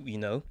thing you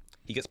know,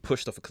 he gets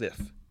pushed off a cliff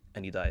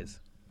and he dies.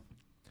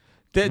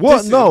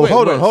 What? No,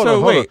 hold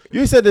on.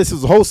 You said this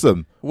is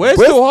wholesome. Where's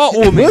the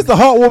heartwarming? Where's the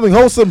heartwarming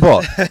wholesome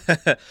part?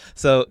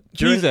 So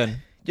during,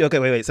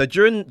 wait. So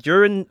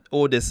during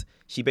all this,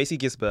 she basically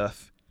gives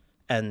birth,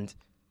 and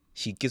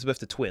she gives birth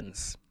to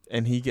twins.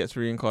 And he gets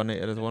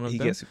reincarnated as one of them?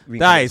 Gets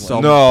that is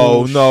some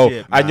no.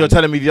 bullshit, and you're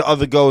telling me the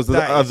other girls...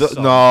 No.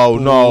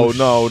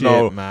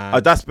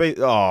 Man. That's...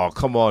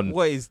 come on.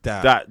 What is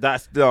that?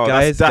 That's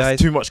guys,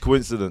 too much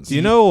coincidence.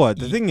 You know what?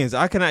 The thing is,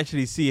 I can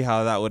actually see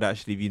how that would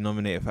actually be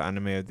nominated for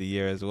Anime of the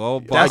Year as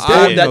well. But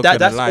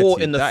that's all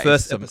in the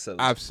first episode.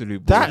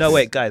 Absolute bullshit. No,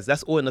 wait, guys.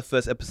 That's all in the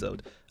first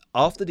episode.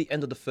 After the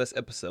end of the first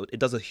episode, it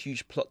does a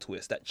huge plot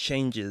twist that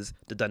changes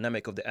the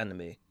dynamic of the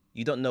anime.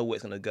 You don't know where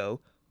it's going to go.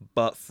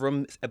 But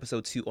from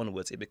episode 2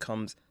 onwards, it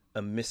becomes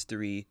a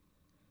mystery,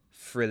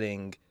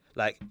 thrilling,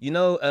 like,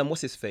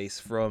 what's his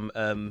face from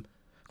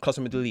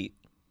Classroom of Elite?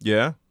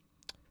 Yeah.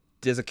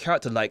 There's a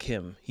character like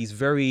him. He's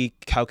very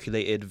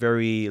calculated,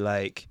 very,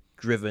 like,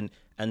 driven,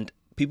 and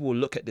people will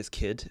look at this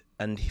kid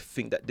and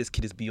think that this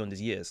kid is beyond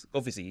his years.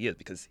 Obviously, he is,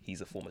 because he's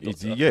a former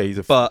doctor. He's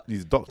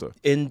a doctor.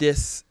 In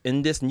this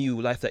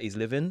new life that he's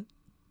living,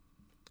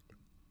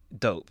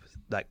 dope.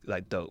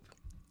 Like dope.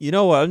 You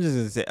know what? I'm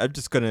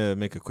just gonna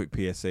make a quick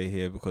PSA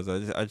here because I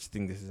just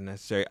think this is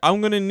necessary.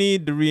 I'm gonna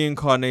need the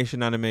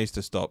reincarnation animes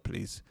to stop,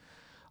 please.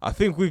 I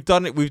think we've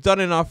done it. We've done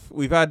enough.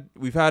 We've had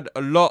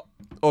a lot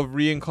of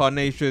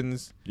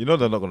reincarnations. You know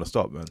they're not gonna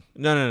stop, man.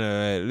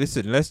 No.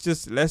 Listen, let's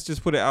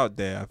just put it out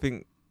there. I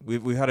think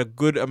we've had a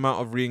good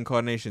amount of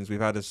reincarnations. We've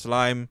had a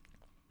slime.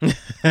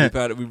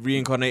 We've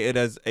reincarnated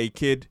as a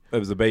kid. It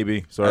was a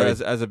baby. Sorry,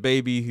 as a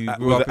baby who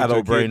grew up with an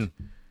adult brain.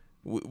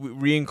 We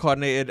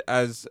reincarnated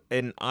as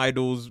an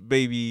idol's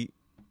baby.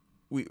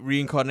 We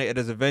reincarnated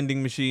as a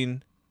vending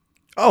machine.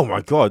 Oh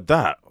my god,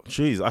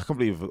 jeez, I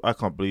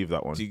can't believe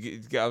that one. Do you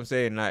get what I'm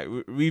saying? Like,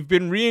 we've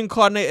been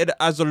reincarnated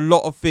as a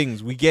lot of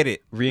things. We get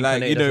it.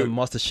 Reincarnated as a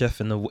master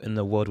chef in the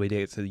world where they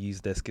get to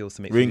use their skills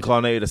to make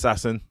reincarnated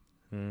assassin.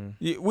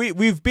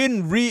 We've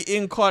been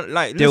reincarnated.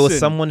 Like, there was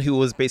someone who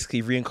was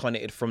basically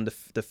reincarnated from the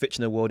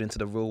fictional world into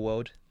the real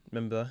world.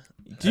 Remember?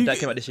 That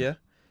came out this year.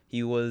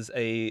 He was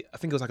I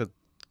think it was like a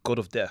god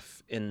of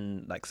death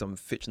in like some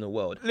fictional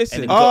world.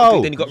 Listen,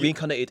 then he got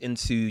reincarnated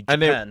into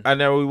Japan. And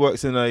now he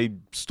works in a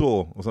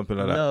store or something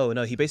like that.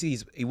 No, he basically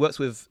he works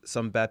with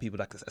some bad people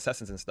like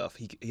assassins and stuff.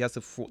 He has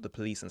to throw the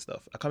police and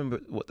stuff. I can't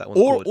remember what that one's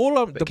called.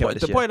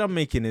 The point I'm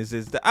making is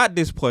that at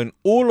this point,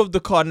 all of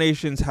the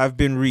carnations have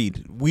been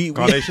read.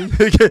 Carnation?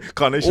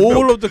 Carnation. All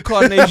milk. of the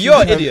carnations.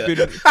 You're an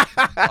idiot.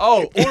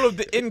 All of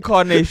the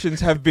incarnations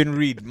have been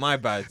read. My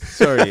bad.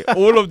 Sorry.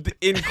 All of the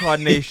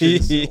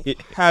incarnations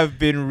have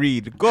been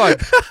read.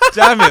 God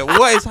damn it!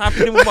 What is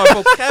happening with my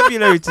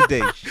vocabulary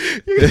today?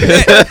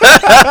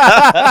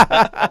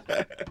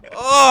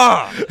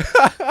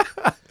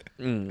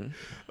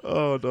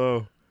 Oh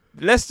no.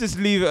 Let's just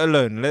leave it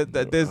alone.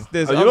 There's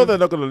they're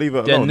not gonna leave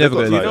it alone. Never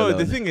gonna leave it alone.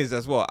 The thing is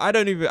as well, I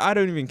don't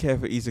even care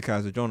for isekai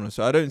as a genre,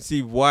 so I don't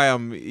see why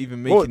I'm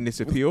even making this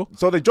appeal.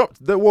 So they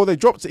dropped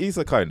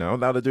isekai now.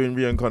 Now they're doing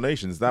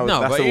reincarnations. That's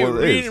what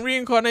it is.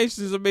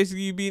 Reincarnations are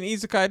basically you being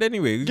isekai'd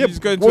anyway. You Yeah,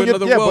 just go to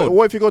another world. But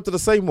what if you go to the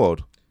same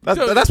world?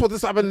 That's what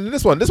this happened in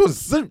this one.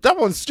 That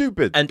one's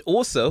stupid. And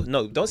also,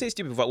 no, don't say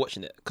stupid without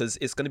watching it, because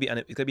it's gonna be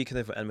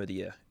considered for Anime of the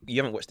Year. You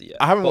haven't watched it yet.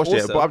 I haven't watched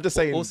it, but I'm just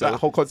saying that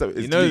whole concept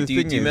is. Do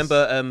you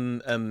remember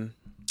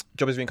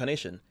Jobber's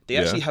Reincarnation? They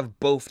actually have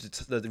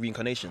both the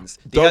reincarnations.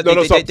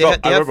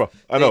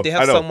 Stop. They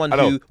have someone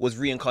who was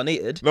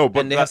reincarnated. No, but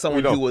and they have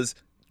someone who was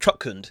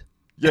truck-kunned.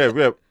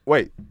 Yeah.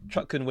 Wait.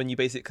 Truck-kunned when you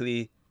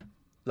basically,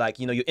 like,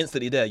 you're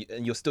instantly there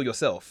and you're still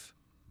yourself.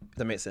 If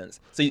that makes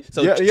sense. But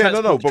we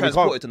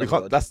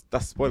can't. That's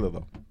spoiler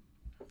though.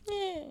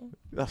 Yeah.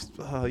 That's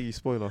you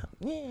spoiler.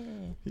 Yeah.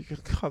 You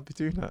can't be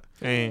doing that.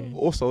 Yeah.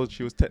 Also,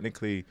 she was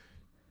technically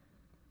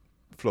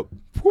flop.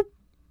 Whoop,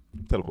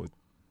 teleport.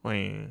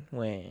 Where?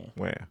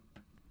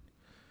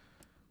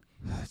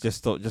 Just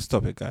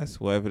stop it,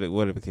 guys. Whatever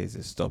the case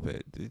is, stop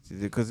it.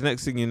 Because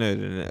next thing you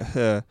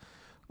know,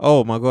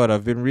 Oh my god,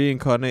 I've been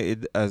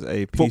reincarnated as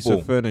a piece Football.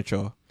 of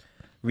furniture.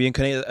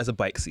 Reincarnated as a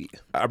bike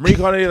seat. I'm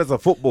reincarnated as a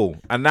football,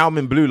 and now I'm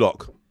in Blue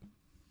Lock.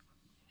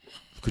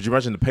 Could you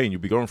imagine the pain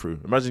you'd be going through?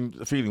 Imagine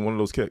feeling one of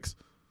those kicks.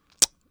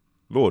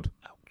 Lord.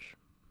 Ouch.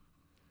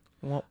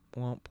 Womp,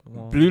 womp,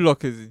 womp. Blue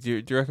Lock is. Do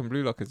you reckon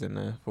Blue Lock is in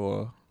there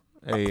for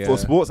a For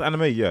sports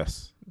anime,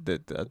 yes. I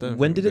don't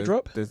When think did it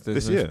drop? There's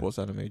This no year. sports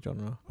anime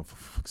genre. Oh, for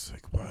fuck's sake,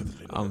 why are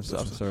they I'm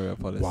sorry,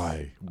 Apollos.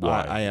 Why?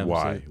 I am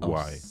Why? so,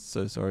 Why? I'm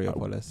so sorry,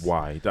 Apollos.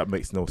 Why? That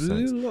makes no Blue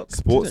sense. Lock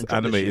Sports didn't drop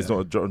anime this is year.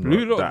 not a genre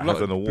Blue Lock, that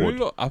has an award.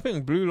 Blue Lock, I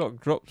think Blue Lock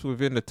drops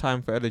within the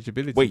time for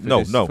eligibility. Wait, for no,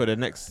 this, no. for the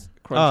next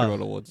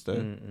Crunchyroll Awards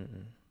though.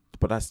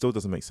 But that still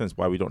doesn't make sense.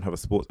 Why we don't have a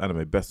sports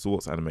anime, best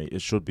sports anime?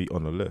 It should be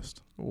on the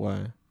list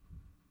Why?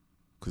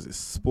 because it's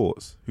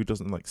sports. Who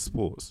doesn't like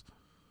sports?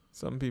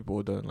 Some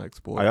people don't like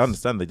sports. I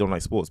understand they don't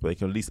like sports, but they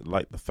can at least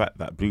like the fact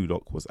that Blue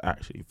Lock was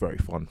actually very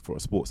fun for a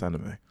sports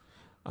anime.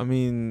 I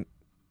mean,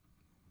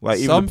 Like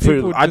some even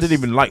people I just-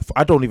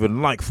 don't even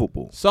like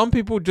football. some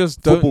people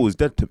just don't. Football is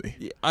dead to me.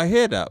 Yeah, I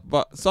hear that,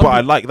 but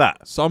I like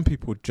that. some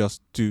people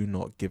just do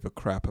not give a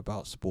crap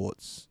about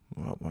sports.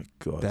 Oh my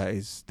god! That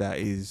is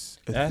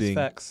a That's thing.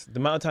 facts. The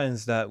amount of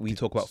times that we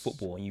talk about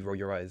football and you roll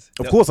your eyes.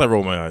 Of course, I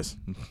roll my eyes.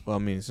 Well, I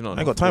mean, it's not. I an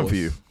ain't got of time for course.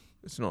 you.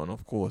 It's not an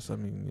of course. I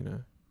mean, you know,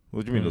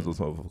 What do you mean? Mm. That's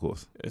not of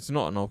course. it's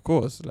not an of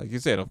course. Like you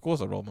said, of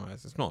course I roll my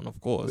eyes. It's not an of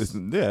course.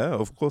 Yeah,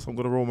 of course I'm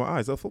gonna roll my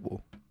eyes at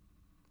football.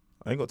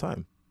 I ain't got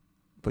time.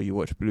 But you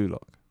watch Blue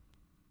Lock.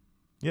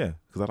 Yeah,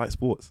 because I like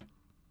sports.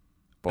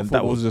 But And that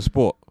football's was- a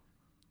sport.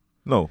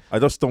 No, I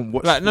just don't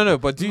watch. Like no.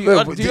 But do you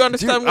No, but do you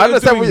understand? I what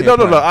understand you're doing what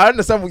you, here, no. Prime? I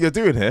understand what you're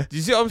doing here. Do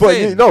you see what I'm But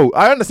saying?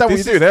 I understand what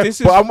This you're is- doing here. this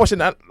But is- I'm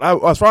watching.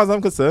 As far as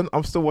I'm concerned,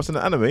 I'm still watching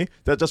an anime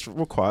that just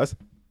requires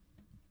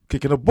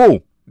kicking a ball.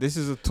 This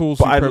is a tool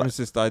But I li-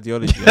 supremacist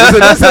ideology.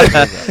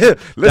 That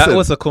Listen,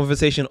 was a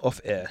conversation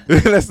off air.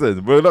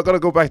 listen. We're not gonna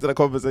go back to that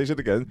conversation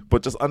again.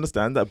 But just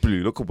understand that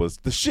Blue Look was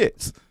the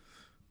shit,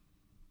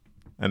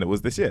 and it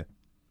was this year.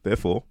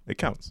 Therefore, it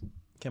counts.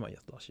 Came out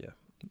last year.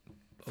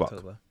 Fuck.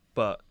 October.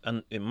 But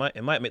and it might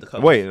make the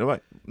cut. Wait,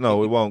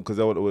 no, it won't because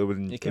it would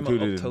have It came out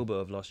included. October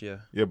of last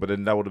year. Yeah, but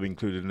then that would have been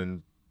included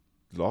in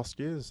last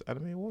year's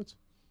anime awards,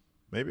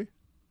 maybe.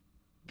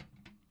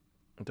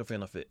 I don't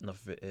think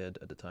enough of it aired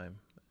at the time.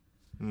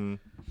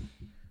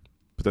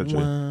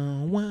 Potentially.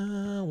 Wah,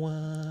 wah,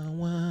 wah,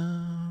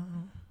 wah.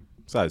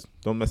 Besides,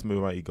 don't mess with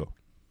my ego.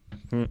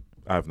 I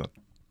have none.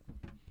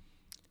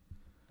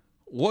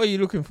 What are you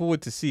looking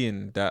forward to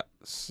seeing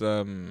that's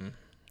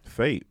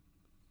Fate.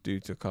 due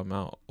to come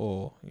out,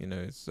 or you know,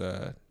 it's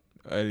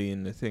early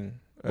in the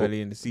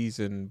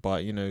season,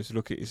 but you know,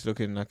 it's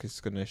looking like it's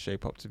gonna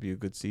shape up to be a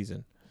good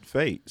season.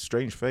 Fate.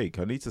 Strange Fate.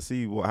 I need to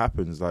see what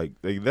happens. Like,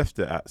 they left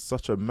it at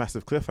such a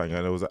massive cliffhanger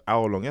and it was an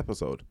hour-long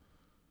episode.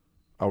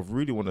 I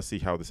really want to see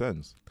how this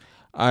ends.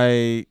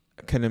 I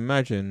can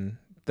imagine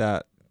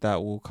that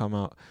will come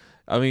out.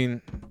 I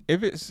mean,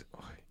 if it's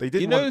They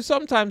did you know,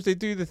 sometimes they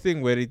do the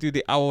thing where they do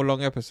the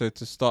hour-long episode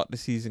to start the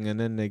season and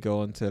then they go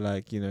on to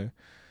like, you know,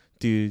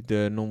 do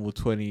the normal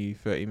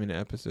 20-30 minute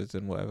episodes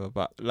and whatever.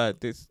 But like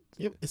this,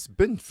 it's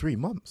been 3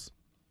 months.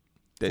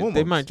 they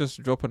Almost. might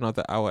just drop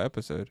another hour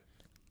episode.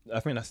 I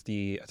think that's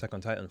the Attack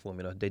on Titan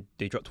formula.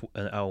 They dropped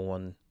an hour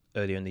one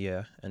earlier in the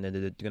year, and then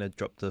they're gonna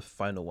drop the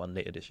final one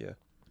later this year.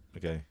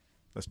 Okay.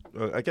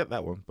 I get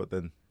that one, but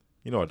then,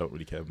 you know, I don't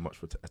really care much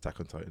for Attack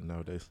on Titan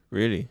nowadays.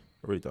 Really?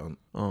 I really don't.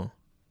 Oh,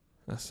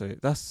 that's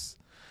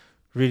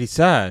really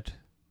sad.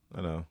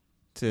 I know.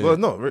 To Well,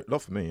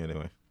 not for me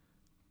anyway.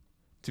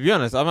 to be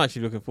honest, I'm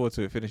actually looking forward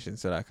to it finishing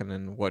so that I can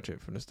then watch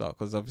it from the start,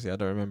 because obviously I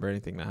don't remember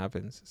anything that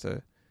happens.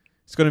 So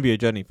it's going to be a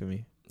journey for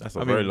me. That's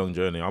I a very mean- long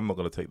journey. I'm not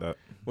gonna take that.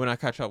 When I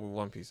catch up with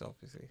One Piece,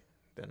 obviously,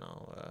 then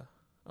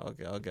I'll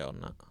get on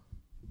that.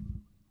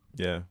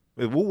 Yeah.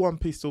 Will One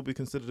Piece still be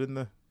considered in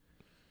there?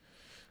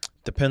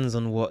 Depends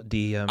on what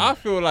the I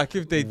feel like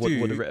if they what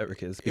do, the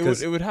rhetoric is, it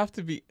because would have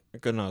to be.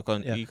 Go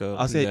on. yeah, You go.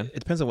 I'll say again. it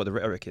depends on what the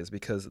rhetoric is,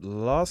 because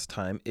last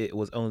time it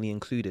was only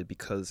included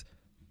because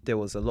there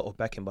was a lot of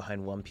backing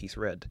behind One Piece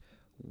Red.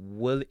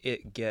 Will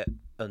it get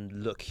a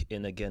look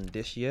in again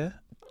this year?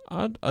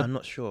 I'm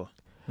not sure.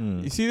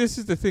 You see, this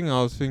is the thing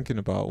I was thinking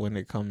about when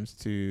it comes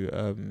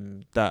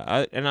to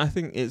that, and I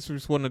think it's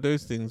just one of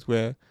those things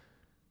where,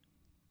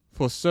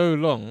 for so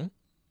long,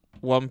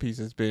 One Piece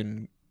has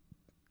been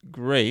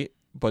great,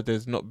 but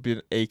there's not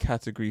been a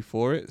category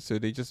for it. So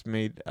they just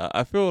made.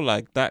 I feel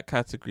like that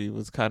category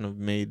was kind of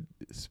made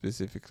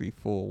specifically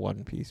for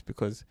One Piece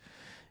because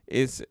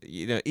it's,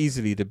 you know,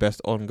 easily the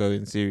best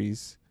ongoing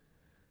series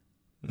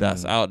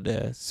that's out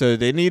there. So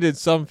they needed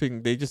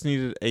something. They just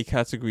needed a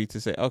category to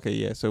say, okay,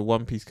 yeah, so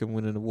One Piece can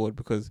win an award,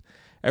 because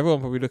everyone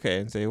probably look at it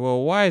and say,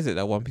 well, why is it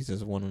that One Piece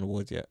hasn't won an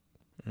award yet?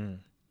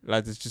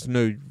 Like, there's just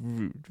no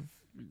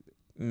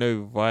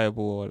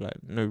viable or like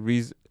no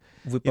reason.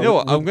 You know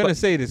what? I'm gonna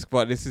say this,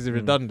 but this is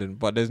redundant.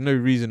 But there's no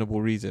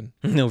reasonable reason.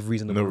 No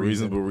reasonable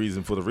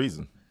reason for the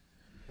reason.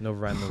 No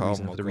random Oh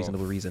reason my for the God.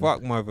 reasonable reason.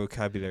 Fuck my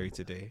vocabulary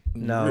today.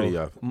 Now, Really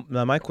have.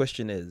 now my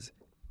question is,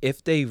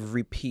 if they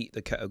repeat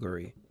the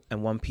category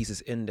and One Piece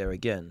is in there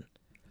again,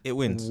 It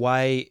wins.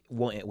 Why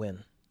won't it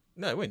win?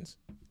 No, it wins.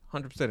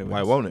 100% it wins.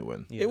 Why won't it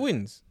win? Yeah. It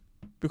wins.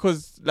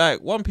 Because,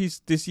 like, One Piece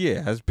this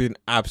year has been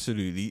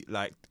absolutely,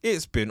 like,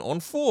 it's been on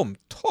form.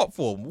 Top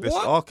form. This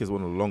What? arc is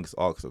one of the longest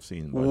arcs I've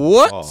seen. by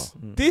What? far.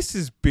 This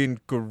has been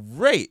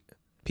great.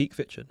 Peak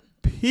fiction.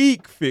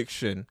 Peak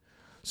fiction.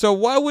 So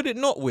why would it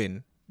not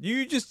win?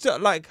 You just,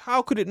 like,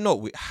 how could it not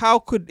win? How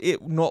could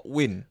it not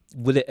win?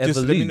 Will it ever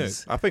Just let me know.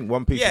 lose? I think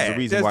One Piece is Yeah, the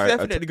reason there's why.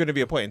 definitely going to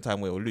be a point in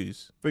time where it will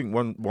lose. I think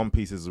One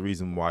Piece is the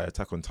reason why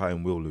Attack on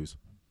Titan will lose.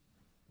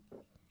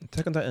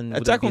 Attack on Titan.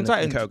 would Attack that be on in a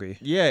Titan category.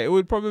 Yeah, it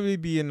would probably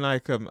be in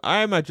like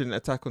I imagine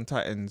Attack on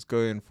Titan's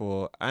going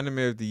for Anime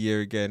of the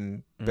Year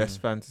again,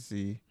 Best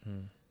Fantasy,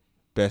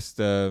 Best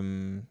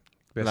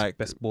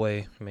Best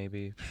boy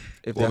maybe.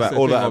 if All that's that, the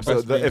all thing, that. or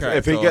best main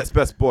If he character. gets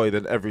Best Boy,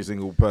 then every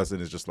single person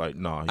is just like,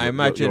 nah. I you're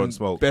imagine on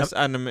smoke. Best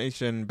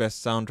Animation,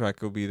 Best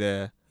Soundtrack will be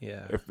there.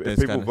 Yeah. If those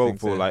people kind of vote things,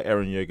 for yeah. like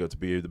Eren Yeager to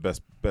be the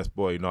best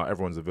boy, nah,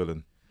 everyone's a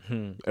villain.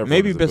 Everyone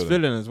Maybe is a Best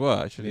Villain as well.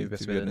 Actually, Maybe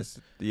Best to be Villain. honest,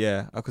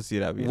 yeah, I could see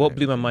that. Being What like-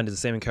 blew my mind is the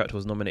same character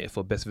was nominated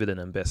for Best Villain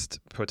and Best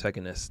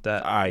Protagonist.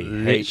 That I hate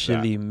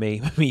literally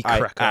made me I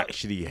crack up.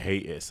 actually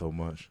hate it so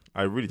much.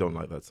 I really don't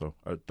like that. So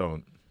I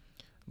don't.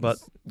 But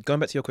going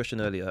back to your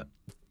question earlier,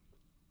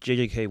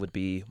 JJK would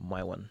be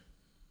my one.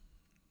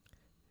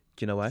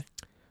 Do you know why?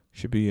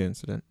 Shibuya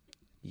incident.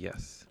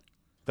 Yes.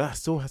 That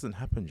still hasn't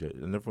happened yet,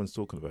 and everyone's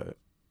talking about it.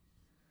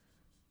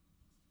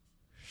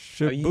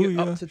 Are you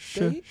up to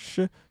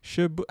Shibuya.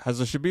 Has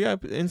a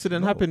Shibuya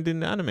incident No. happened in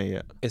the anime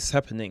yet? It's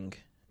happening.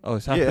 Oh,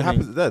 it's happening. Yeah, it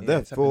happens. Yeah,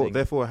 it's happening.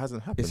 Therefore, it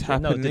hasn't happened. It's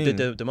yet. happening.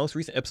 No, the most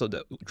recent episode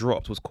that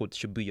dropped was called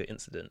Shibuya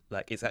Incident.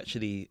 Like, it's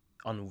actually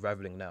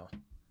unraveling now.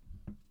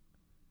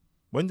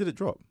 When did it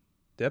drop?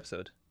 The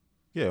episode.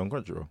 Yeah, on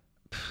Crunchyroll.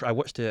 I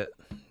watched it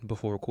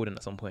before recording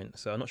at some point,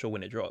 so I'm not sure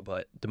when it dropped,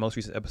 but the most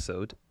recent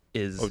episode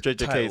is Oh,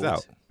 JJK is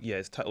out? Yeah,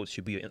 it's titled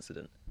Shibuya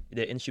Incident.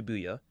 They're in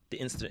Shibuya. The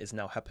incident is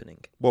now happening.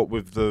 What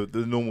with the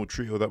normal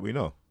trio that we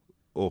know,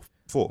 or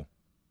four?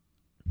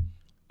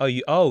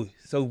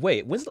 So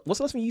wait, what's the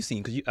last thing you've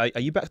seen? Because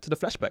are you back to the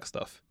flashback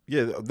stuff?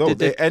 Yeah, no,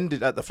 they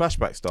ended at the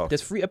flashback stuff.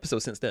 There's 3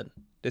 episodes since then.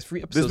 There's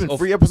There's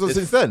 3 episodes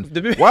since then.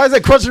 there's- Why is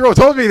it Crunchyroll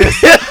told me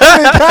this? Do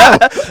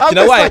you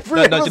know why? Like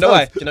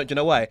Do you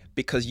know why?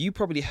 Because you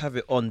probably have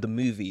it on the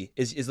movie.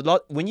 Is a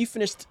lot when you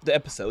finished the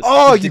episode?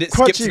 Oh, did you it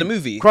skip to Crunchy- the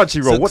movie?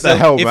 Crunchyroll, what the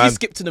hell, if man? you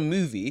skip to the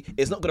movie,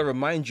 it's not going to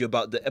remind you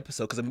about the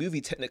episode because the movie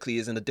technically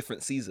is in a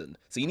different season.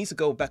 So you need to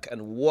go back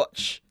and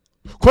watch.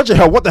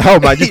 Crunchyroll, what the hell,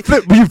 man? You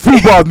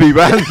foolbarred me,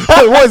 man.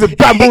 What is it,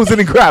 bamboozling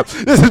and crap?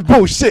 This is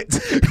bullshit.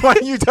 Why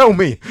don't you tell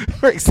me? For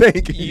Frick's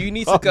sake. You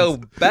need to go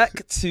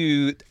back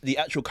to the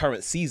actual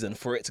current season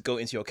for it to go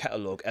into your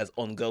catalog as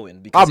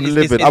ongoing. Because I'm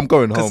livid. I'm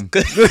going home.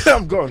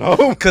 I'm going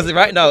home. Because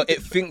right now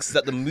it thinks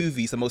that the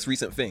movie is the most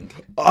recent thing.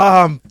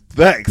 I'm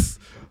vexed.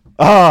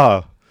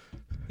 Yeah,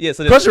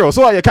 so Crunchyroll,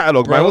 sort out your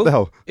catalogue, man. What the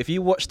hell? If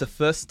you watch the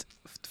first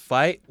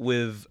fight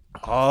with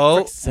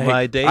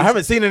my days, I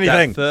haven't seen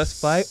anything. That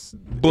first fight,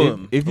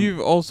 boom. If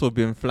you've also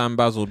been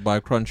flambazzled by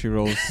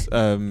Crunchyroll's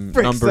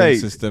Frick's numbering sake.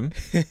 system,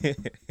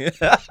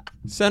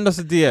 send us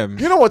a DM.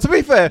 You know what? To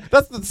be fair,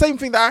 that's the same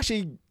thing that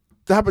actually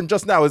happened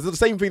just now. Is the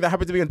same thing that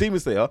happened to me on Demon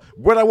Slayer.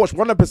 When I watched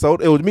one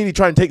episode, it would immediately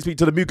try and take me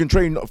to the Mugen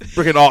Train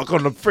freaking arc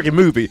on the freaking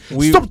movie.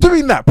 Stop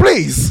doing that,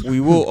 please. We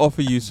will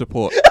offer you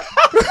support.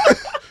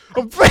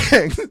 I'm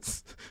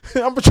vexed.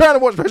 I'm trying to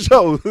watch my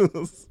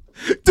shows.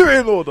 Do it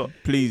in order.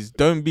 Please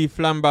don't be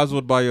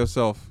flambazzled by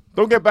yourself.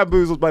 Don't get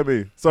bamboozled by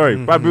me. Sorry,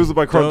 bamboozled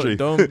by Crunchy.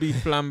 Don't be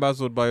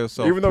flambazzled by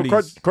yourself. Even though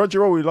please.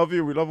 Crunchyroll, we love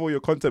you, we love all your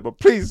content, but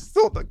please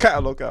sort the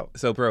catalog out.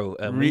 So, bro,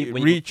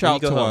 reach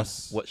out to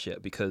us. Watch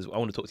it because I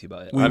want to talk to you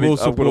about it. We will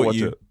support watch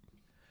you.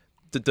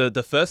 it.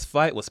 The first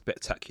fight was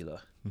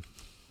spectacular.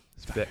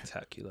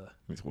 Spectacular.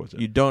 Need to watch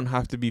it. You don't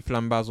have to be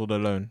flambazzled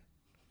alone.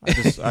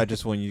 I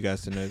just want you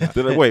guys to know that.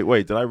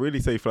 Wait, did I really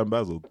say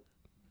flambazzled?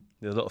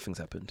 A lot of things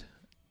happened.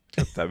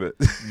 Damn it.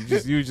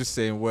 You were just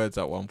saying words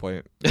at one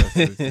point.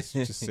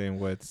 Just saying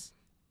words.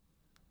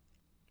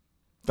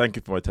 Thank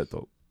you for my TED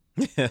Talk.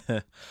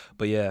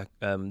 But yeah,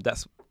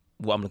 that's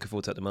what I'm looking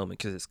forward to at the moment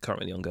because it's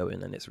currently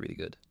ongoing and it's really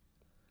good.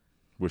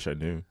 Wish I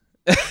knew.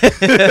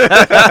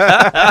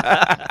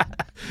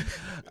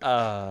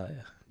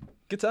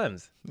 Good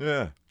times.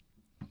 Yeah.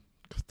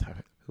 God damn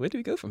it. Where do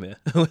we go from here?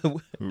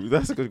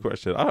 That's a good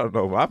question. I don't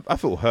know. I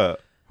feel hurt.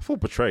 I feel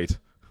betrayed.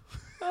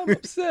 I'm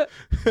upset.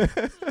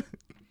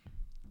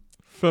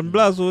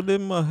 Flambazzled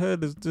in my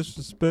head is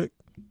disrespect.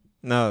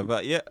 No,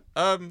 but yeah,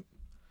 I'm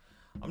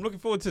looking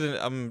forward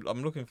to I'm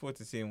looking forward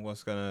to seeing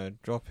what's gonna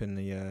drop in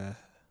the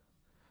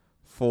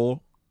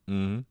fall.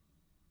 Mm-hmm.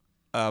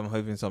 I'm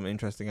hoping some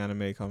interesting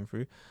anime come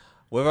through.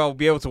 Whether I'll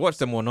be able to watch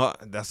them or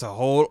not, that's a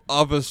whole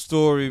other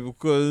story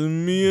because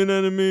me and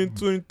anime in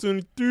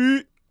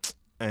 2023.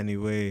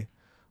 Anyway,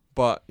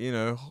 but you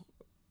know,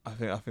 I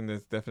think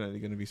there's definitely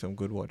going to be some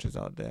good watches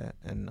out there,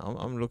 and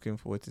I'm looking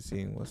forward to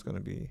seeing what's going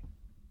to be.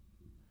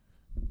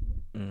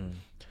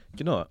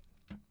 You know what?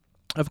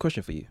 I have a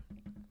question for you.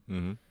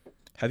 Mm-hmm.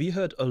 Have you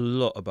heard a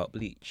lot about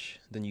Bleach,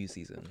 the new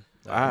season?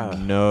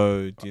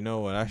 No, do you know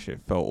what? That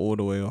shit fell all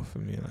the way off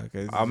of me. Like,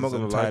 I'm not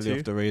gonna lie to you.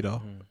 off the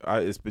radar.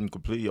 It's been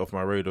completely off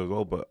my radar as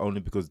well, but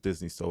only because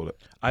Disney stole it.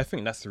 I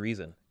think that's the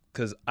reason.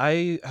 Because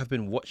I have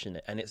been watching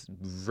it and it's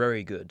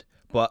very good,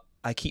 but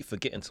I keep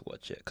forgetting to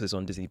watch it because it's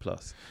on Disney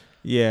Plus.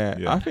 Yeah,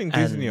 I think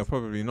Disney are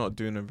probably not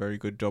doing a very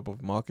good job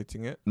of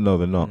marketing it. No,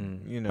 they're not.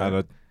 You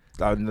know,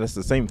 and that's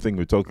the same thing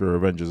with Tokyo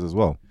Revengers as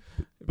well,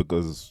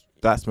 because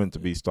that's meant to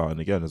be starting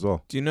again as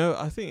well. Do you know?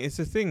 I think it's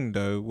a thing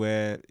though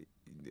where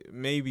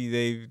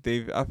maybe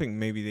I think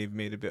maybe they've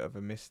made a bit of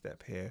a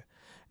misstep here,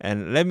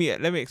 and let me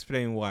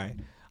explain why.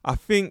 I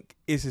think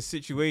it's a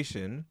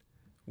situation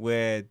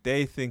where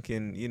they're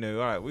thinking, you know,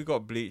 all right, we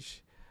got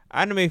Bleach.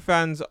 Anime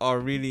fans are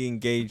really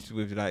engaged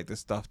with like the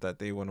stuff that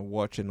they want to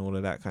watch and all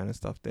of that kind of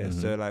stuff there.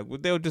 Mm-hmm. So like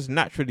they'll just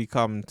naturally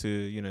come to,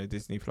 you know,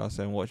 Disney Plus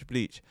and watch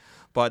Bleach.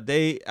 But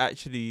they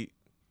actually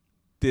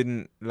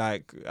didn't,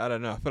 like, I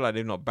don't know, I feel like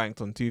they've not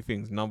banked on two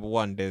things. Number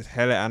one, there's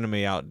hella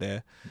anime out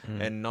there.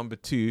 And number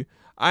two,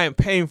 I ain't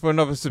paying for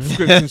another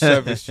subscription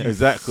service.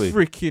 Exactly.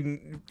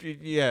 Freaking,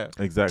 yeah.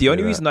 Exactly. The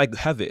only reason I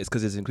have it is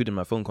because it's included in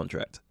my phone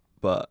contract.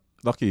 But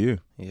lucky you.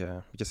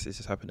 yeah, it's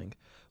just happening.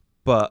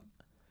 But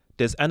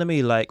there's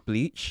anime like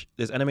Bleach,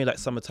 there's anime like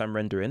Summertime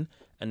Rendering,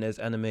 and there's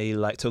anime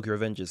like Tokyo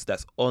Revengers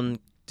that's on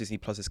Disney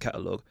Plus's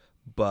catalog.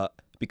 But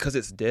because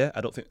it's there,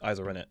 I don't think eyes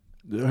are on it.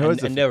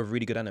 And they're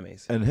really good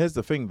animes. And here's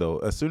the thing, though: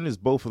 as soon as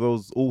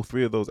all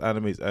three of those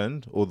animes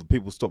end, or the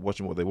people stop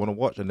watching what they want to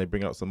watch, and they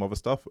bring out some other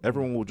stuff,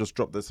 everyone will just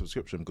drop their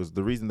subscription, because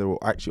the reason they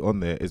were actually on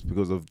there is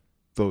because of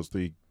those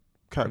three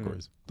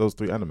categories, those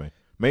three anime,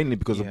 mainly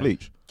because of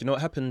Bleach. Do you know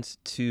what happened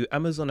to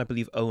Amazon? I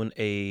believe own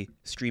a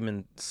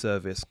streaming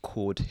service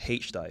called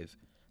HDive,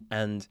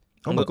 and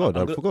I forgot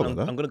about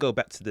that. I'm gonna go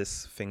back to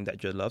this thing that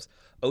Judd loves.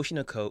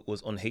 Oshinoko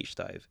was on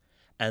HDive,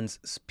 and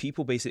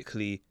people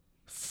basically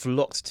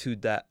flocked to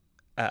that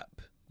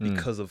app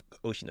because of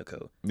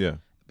Oshinoko. Yeah.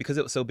 Because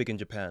it was so big in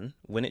Japan,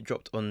 when it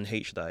dropped on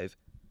HDive,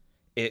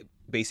 it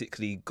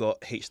basically got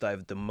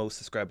HDive the most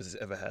subscribers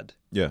it's ever had.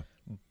 Yeah.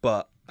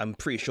 But I'm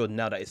pretty sure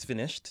now that it's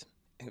finished,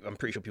 I'm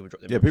pretty sure people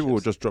drop their memberships. People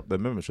will just drop their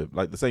membership.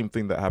 Like the same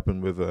thing that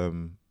happened with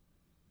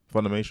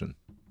Funimation.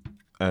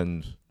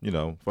 And, you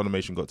know,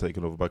 Funimation got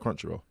taken over by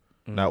Crunchyroll.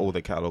 Now all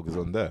their catalog is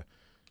on there.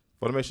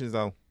 Funimation is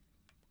now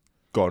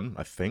gone,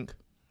 I think.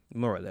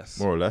 More or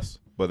less.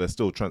 But they're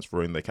still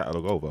transferring their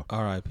catalog over.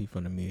 R.I.P.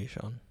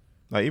 Funimation.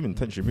 Like even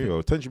Tenchi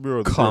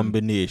Muyo.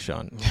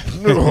 Combination.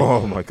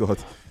 Oh my god.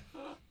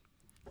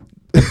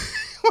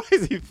 Why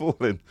is he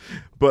falling?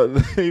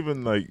 But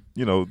even like,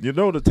 you know the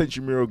Tenchi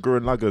Muyo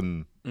Gurren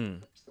Lagann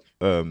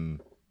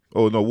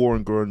War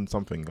and Gurren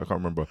something, I can't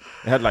remember.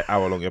 It had like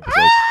hour-long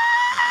episodes.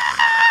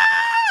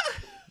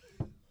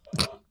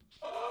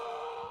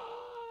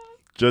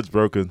 Judd's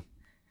broken.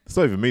 It's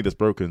not even me that's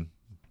broken.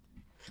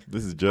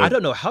 This is Judd. I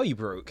don't know how you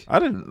broke. I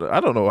don't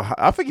know.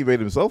 I think he made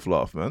himself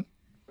laugh, man.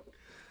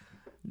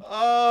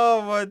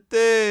 Oh my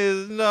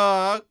days! No,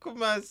 how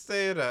come I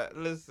say that?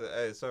 Listen,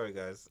 hey, sorry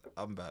guys,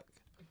 I'm back.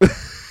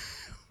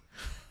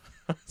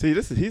 See,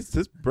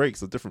 his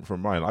breaks are different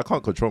from mine. I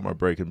can't control my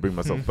break and bring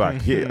myself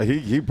back.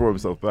 He brought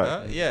himself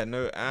back.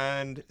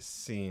 And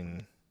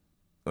scene.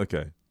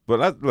 Okay, but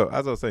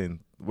as I was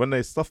saying, when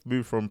they stuff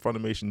moved from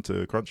Funimation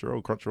to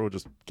Crunchyroll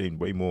just gained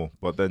way more.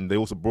 But then they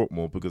also brought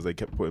more because they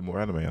kept putting more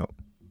anime out.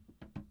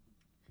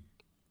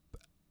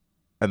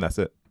 And that's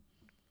it.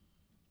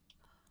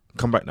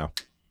 Come back now.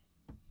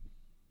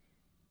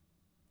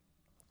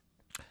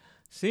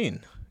 Scene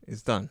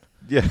is done.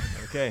 Yeah.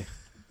 Okay.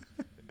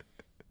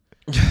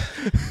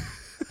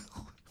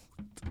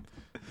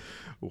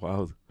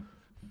 Wow.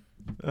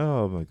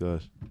 Oh my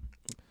gosh.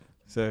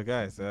 So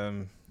guys,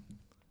 I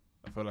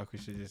feel like we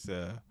should just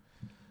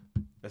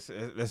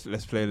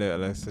let's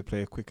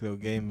play a quick little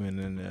game, and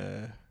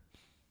then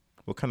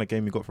what kind of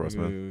game you got for us,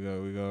 man?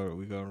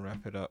 We go and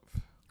wrap it up.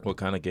 What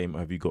kind of game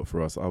have you got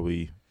for us? What are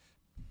we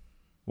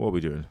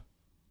doing?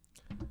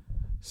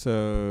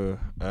 So,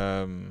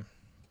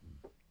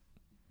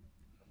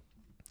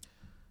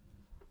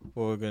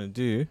 what we're going to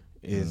do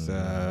is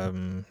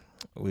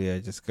we are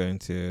just going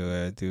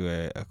to do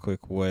a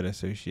quick word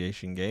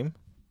association game.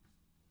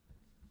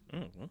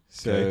 Mm-hmm.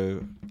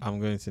 So, I'm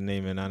going to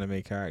name an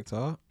anime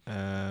character.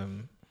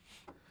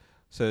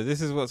 So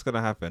this is what's going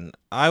to happen.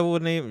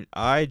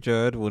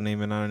 Judd, will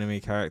name an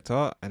anime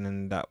character, and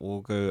then that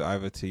will go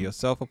either to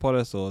yourself,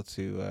 Apollos, or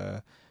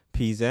to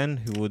PZen,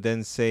 who will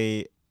then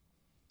say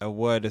a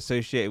word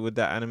associated with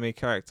that anime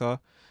character.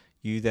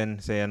 You then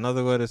say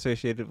another word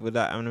associated with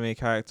that anime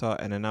character,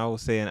 and then I will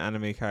say an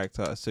anime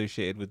character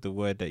associated with the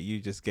word that you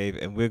just gave,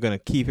 and we're going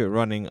to keep it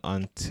running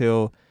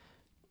until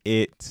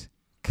it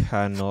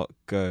cannot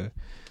go.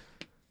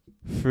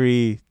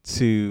 3,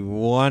 2,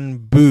 1,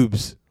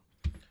 boobs.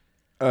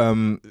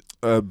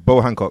 Bo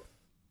Hancock.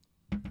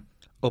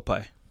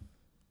 Oppai.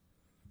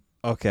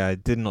 Okay, I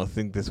did not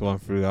think this one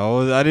through.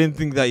 I didn't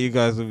think that you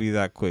guys would be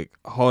that quick.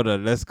 Hold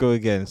on, let's go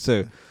again.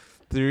 So,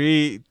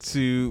 3,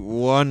 2,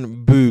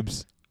 1,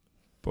 boobs.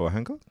 Bo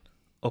Hancock.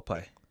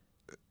 Oppai.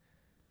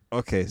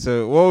 Okay,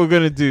 so what we're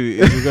gonna do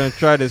is we're gonna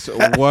try this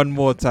one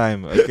more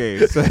time.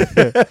 Okay, so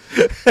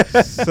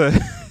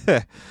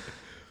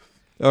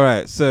all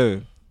right,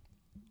 so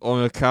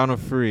on the count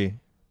of 3.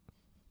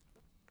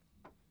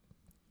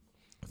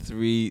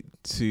 3,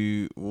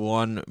 2,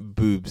 1,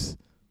 boobs.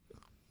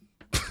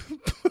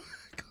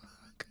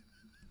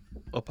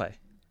 Opie.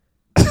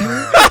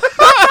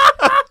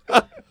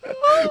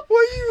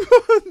 What you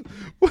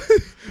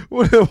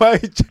want? Why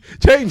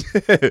change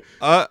it?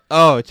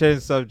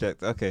 Change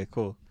subject. Okay,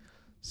 cool.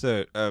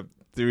 So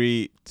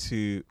 3,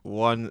 2,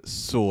 1,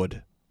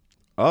 sword.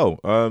 Oh,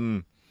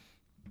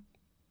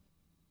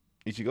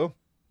 Ichigo.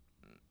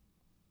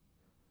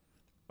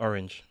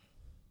 Orange.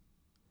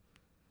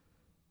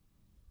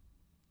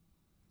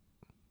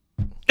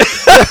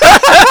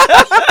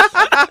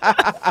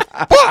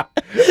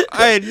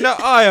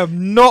 I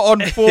am not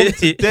on form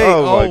today.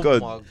 Oh my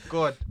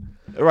god.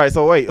 Right,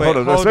 so wait, hold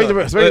on. Explain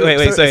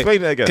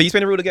it again. Can you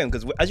explain the rule again?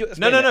 Because as you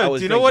explain No.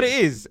 Do you know what it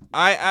is?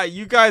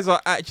 You guys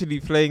are actually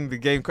playing the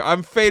game.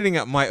 I'm failing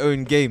at my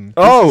own game.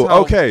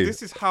 Okay.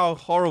 This is how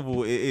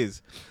horrible it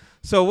is.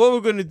 So what we're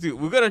gonna do?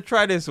 We're gonna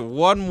try this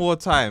one more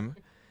time,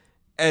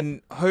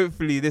 and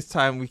hopefully this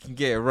time we can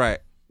get it right.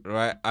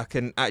 Right? I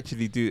can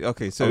actually do.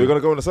 Okay, so we're gonna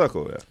go in a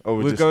circle. Yeah.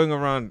 We're going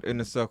around in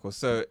a circle.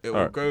 So it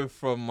will go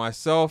from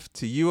myself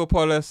to you,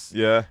 Apollos.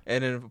 Yeah.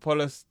 And then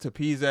Apollos to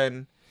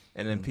Pzen.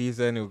 And then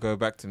Pzen, it will go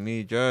back to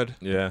me, Jared.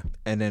 Yeah.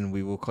 And then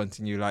we will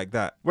continue like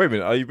that. Wait a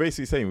minute. Are you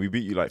basically saying we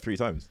beat you like 3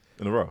 times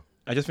in a row?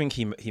 I just think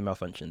he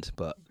malfunctioned,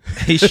 but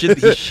he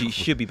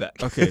should be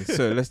back. Okay,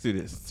 so let's do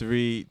this.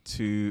 3,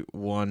 2,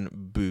 1,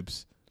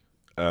 boobs.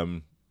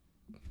 Boy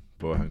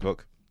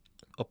Hancock.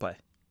 Opie.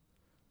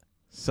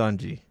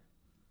 Sanji.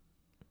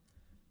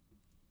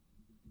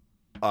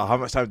 How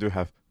much time do we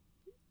have?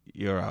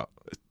 You're out.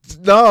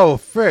 No,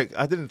 frick.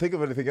 I didn't think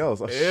of anything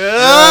else.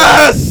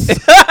 Yes!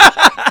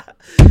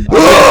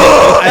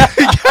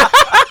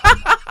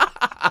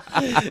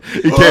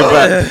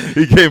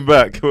 He came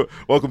back.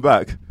 Welcome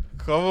back.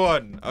 Come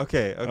on.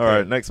 Okay. All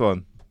right, next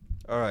one.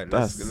 All right.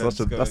 That's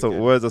a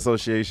words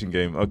association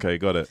game. Okay,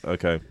 got it.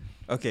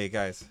 Okay,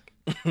 guys.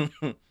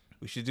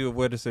 We should do a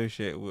word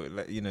associate. We're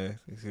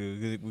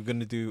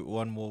gonna do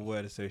one more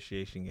word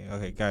association game.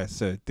 Okay, guys.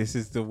 So this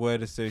is the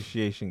word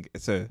association.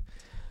 So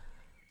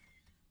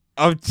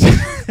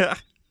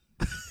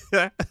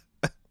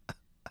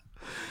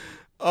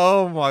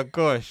oh my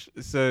gosh.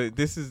 So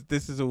this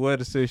is a word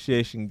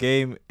association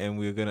game, and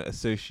we're gonna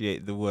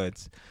associate the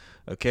words.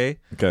 Okay.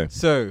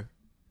 So,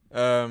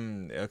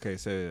 okay.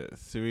 So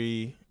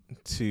 3,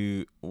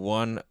 2,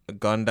 1.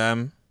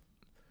 Gundam.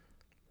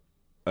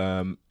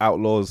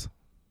 Outlaws.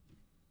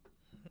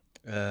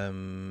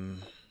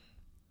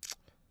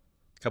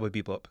 Cowboy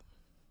Bebop.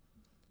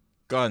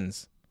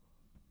 Guns.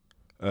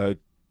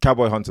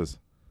 Cowboy Hunters.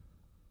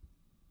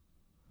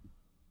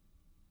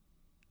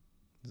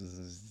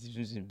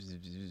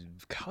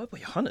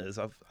 Cowboy Hunters.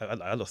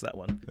 I lost that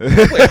one.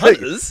 Cowboy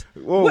Hunters.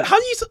 What, how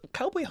do you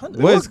Cowboy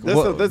Hunters?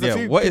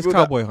 What is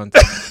Cowboy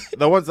Hunters?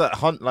 The ones that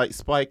hunt like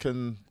Spike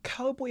and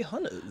Cowboy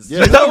Hunters.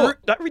 Yeah,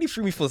 that really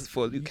threw me for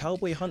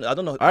Cowboy Hunters. I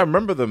don't know. I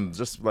remember them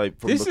just like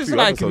from this the is few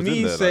like episodes me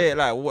in there, say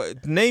like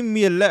what? Name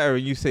me a letter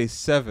and you say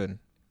 7.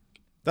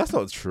 That's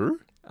not true.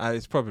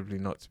 It's probably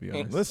not, to be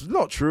honest. That's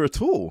not true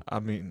at all. I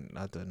mean,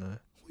 I don't know.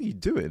 What are you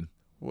doing?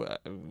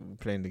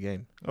 Playing the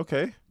game.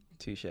 Okay.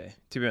 Touche.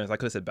 To be honest, I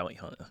could have said Bounty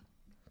Hunter.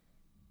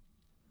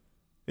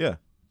 Yeah,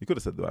 you could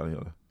have said Bounty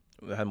Hunter.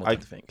 I had more time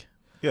to think.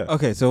 Yeah.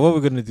 Okay, so what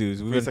we're gonna do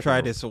is we're gonna try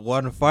this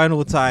one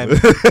final time,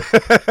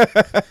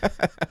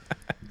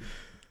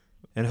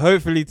 and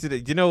hopefully today.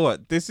 Do you know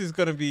what? This is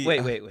gonna be.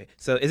 Wait.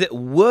 So is it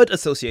word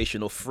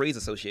association or phrase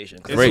association?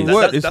 It's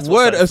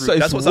word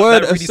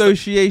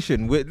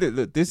association.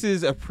 Look, this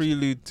is a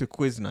prelude to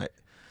quiz night.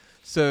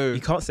 So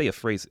you can't say a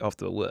phrase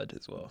after a word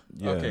as well.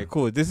 Yeah. Okay,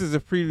 cool. This is a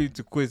prelude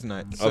to quiz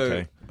night. So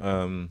okay.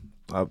 I'm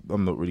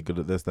not really good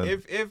at this then.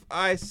 If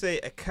I say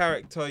a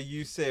character,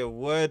 you say a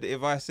word.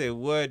 If I say a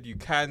word, you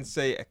can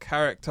say a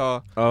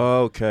character.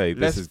 Okay,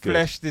 Let's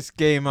flesh this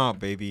game out,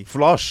 baby.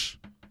 Flesh.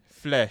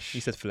 He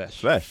said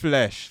flesh.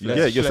 Flesh.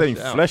 Yeah, you're saying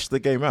flesh the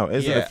game out.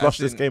 Isn't it flush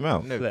this game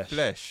out? No,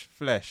 flesh.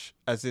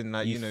 As in,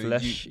 like, you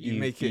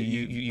make it,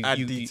 you add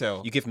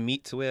detail. You give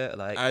meat to it,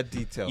 like add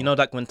detail. You know,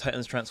 like when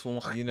Titans transform,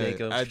 add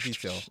detail.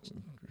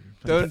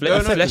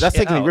 That's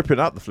technically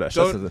ripping out the flesh.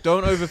 Don't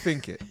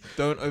overthink it.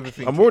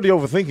 I'm already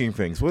overthinking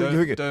things. What are you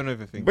thinking? Don't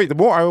overthink. Wait, the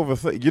more I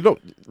overthink,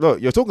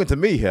 look, you're talking to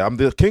me here. I'm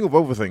the king of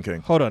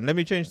overthinking. Hold on, let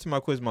me change to my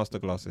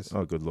Quizmaster glasses.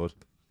 Oh, good lord.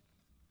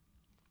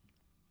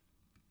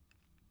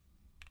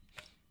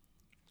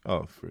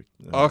 Oh, freak.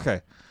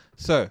 Okay,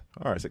 so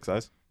all right, 6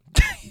 eyes.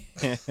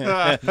 The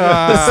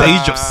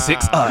sage of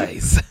 6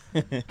 eyes.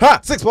 Ha!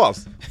 6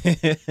 balls.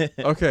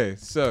 Okay,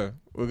 so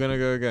we're gonna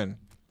go again.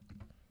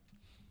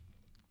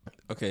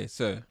 Okay,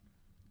 so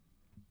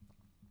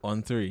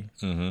on 3.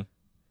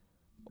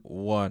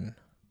 1,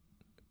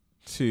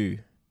 2,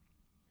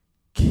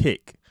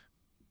 kick.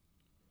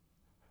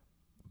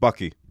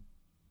 Bucky.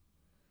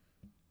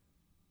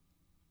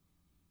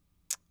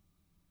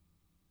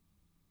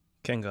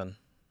 Kengan.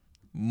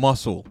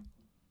 muscle.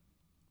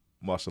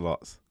 Martial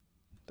arts.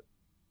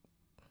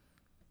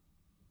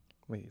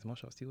 Wait, is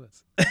martial arts 2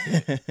 words?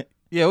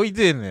 Yeah, what you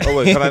doing there? Oh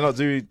wait, can I not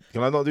do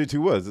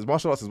 2 words?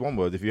 Martial arts is 1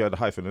 word if you had a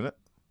hyphen in it.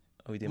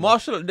 Oh, we did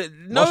Martial. No,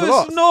 Martial it's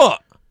arts.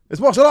 not. It's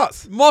martial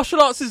arts.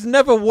 Martial arts is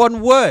never 1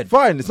 word.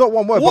 Fine, it's not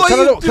 1 word. What But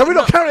are you can we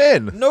not count it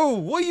in? No,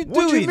 what are you doing?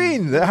 What do you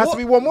mean? It has to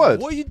be 1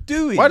 word. What are you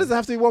doing? Why does it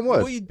have to be 1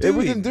 word? What are you We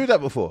doing? didn't do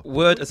that before.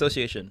 Word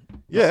association.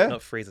 Yeah.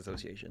 Not phrase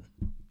association.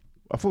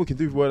 I thought we could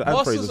do word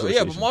and phrase association.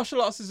 Yeah, but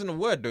martial arts isn't a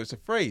word though; it's a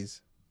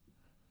phrase.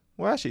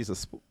 Well, actually, it's a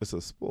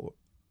sport.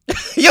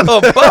 Yo,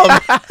 bum.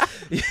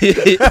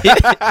 Okay,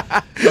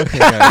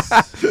 guys.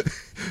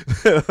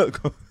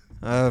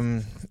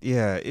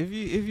 Yeah, if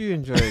you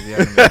enjoy the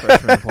Anime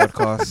Freshman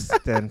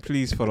podcast, then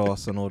please follow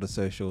us on all the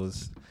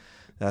socials.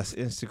 That's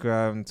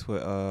Instagram,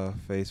 Twitter,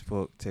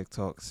 Facebook,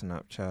 TikTok,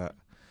 Snapchat.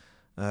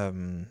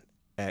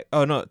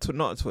 Not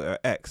Twitter,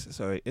 X.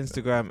 Sorry,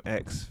 Instagram,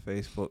 X,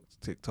 Facebook,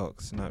 TikTok,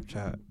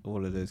 Snapchat,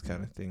 all of those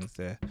kind of things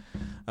there.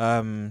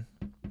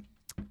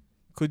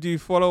 Could you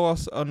follow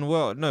us on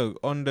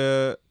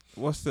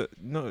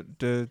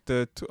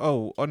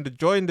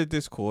join the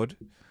Discord?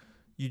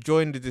 You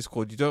join the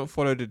Discord. You don't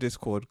follow the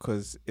Discord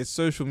because it's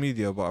social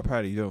media, but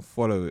apparently you don't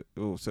follow it.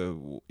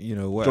 So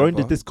whatever. Join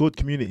the Discord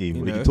community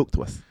where you can talk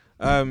to us.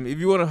 If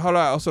you want to holler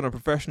at us on a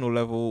professional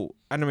level,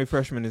 Anime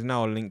Freshman is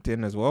now on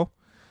LinkedIn as well.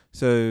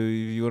 So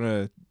if you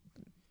want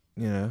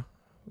to,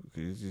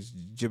 just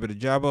jibber the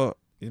jabber,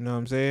 you know what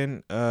I'm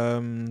saying?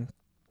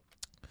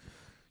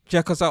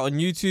 Check us out on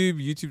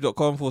YouTube,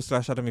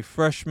 youtube.com/Anime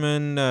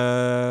Freshman.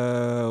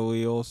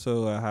 We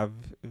also have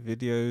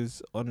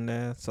videos on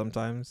there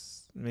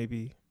sometimes,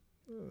 maybe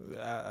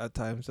at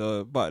times.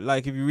 But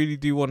like, if you really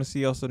do want to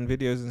see us on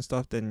videos and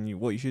stuff, then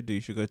what you should do, you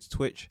should go to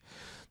Twitch,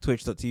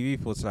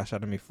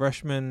 twitch.tv/Anime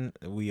Freshman.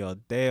 We are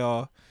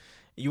there.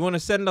 You want to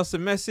send us a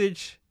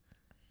message,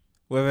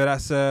 whether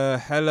that's a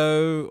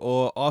hello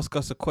or ask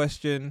us a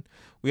question.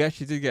 We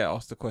actually did get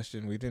asked a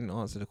question. We didn't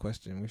answer the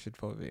question. We should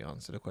probably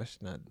answer the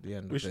question at the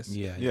end of this.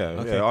 Yeah.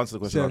 Okay. Answer the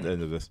question at the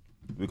end of this.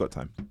 We got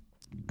time.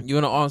 You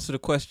want to answer the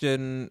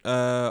question,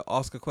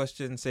 ask a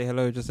question, say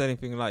hello, just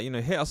anything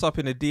hit us up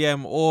in a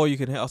DM, or you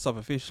can hit us up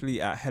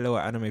officially at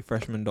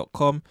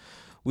hello@animefreshman.com.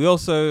 We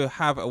also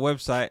have a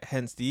website,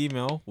 hence the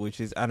email, which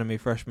is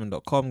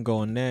animefreshman.com. Go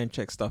on there and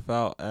check stuff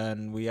out.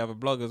 And we have a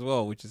blog as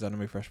well, which is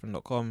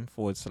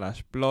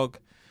animefreshman.com/blog.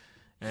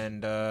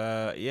 And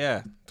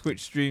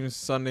Twitch streams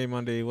Sunday,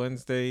 Monday,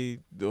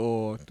 Wednesday,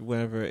 or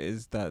whenever it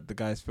is that the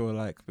guys feel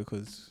like,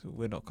 because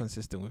we're not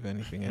consistent with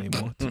anything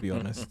anymore, to be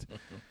honest.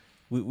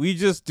 We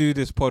just do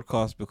this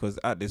podcast because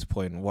at this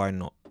point, why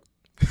not?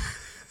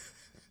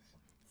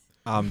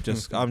 I'm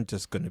just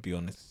gonna be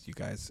honest with you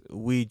guys.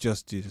 We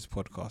just do this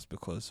podcast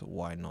because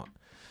why not?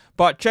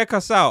 But check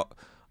us out.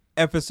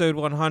 Episode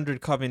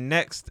 100 coming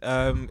next.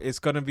 It's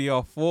gonna be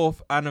our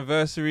 4th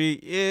anniversary.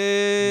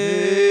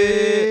 Yay!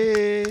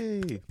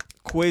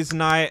 Quiz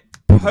night.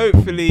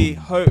 Hopefully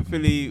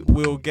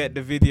we'll get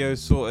the video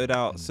sorted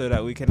out so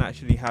that we can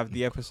actually have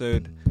the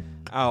episode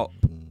out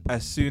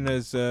as soon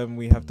as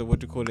we have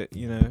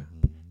the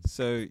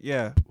So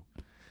yeah,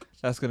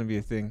 that's gonna be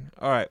a thing.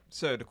 All right.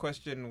 So the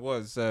question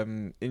was,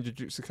 in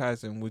Jujutsu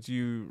Kaisen, would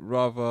you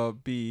rather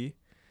be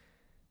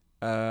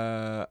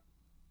a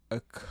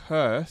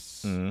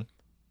curse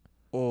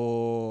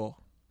or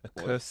a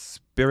cursed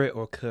spirit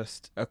or a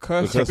cursed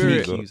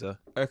spirit user?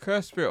 A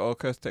cursed spirit or a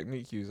cursed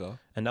technique user?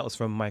 And that was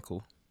from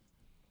Michael.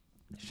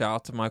 Shout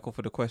out to Michael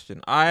for the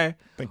question.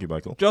 Thank you,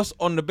 Michael. Just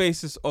on the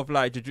basis of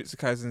Jujutsu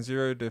Kaisen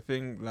 0, the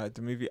thing,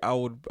 the movie, I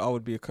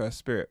would be a cursed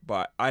spirit,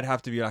 but I'd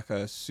have to be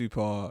a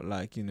super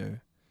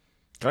Can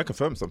I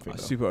confirm something?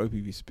 Super OP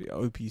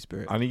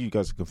spirit. I need you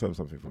guys to confirm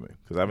something for me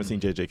because I haven't seen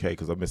JJK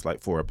because I've missed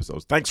 4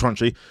 episodes. Thanks,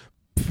 Crunchy.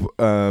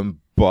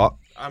 But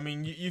I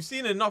mean, you've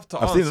seen enough to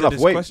I've answer seen enough.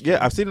 this Wait, question.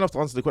 yeah, I've seen enough to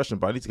answer the question,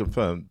 but I need to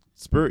confirm.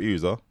 Spirit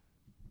user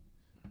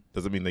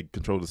doesn't mean they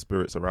control the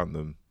spirits around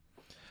them.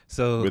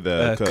 So with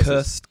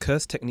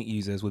cursed technique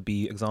users would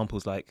be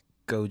examples like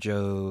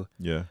Gojo.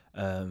 Yeah.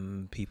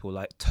 People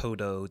like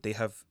Todo.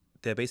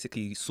 They're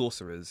basically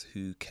sorcerers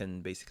who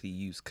can basically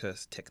use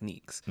cursed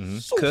techniques. Mm-hmm.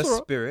 Cursed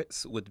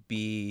spirits would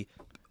be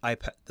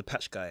the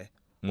patch guy,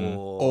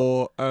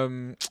 or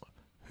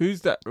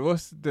who's that?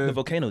 What's the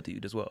volcano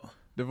dude as well?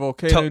 The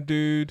volcano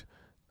dude,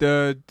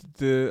 the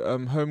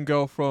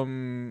homegirl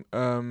from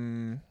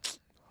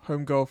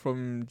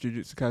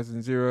Jujutsu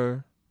Kaisen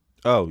 0.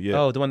 Oh yeah.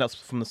 Oh, the one that's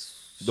from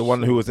the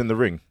one who was in the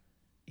ring.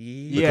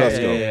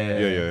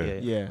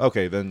 Yeah.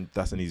 Okay, then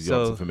that's an easy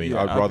answer for me.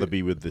 Yeah, I'd rather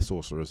be with the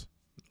sorcerers.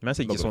 Man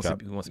said he just wants to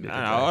be a good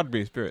guy. I'd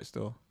be a spirit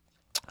still.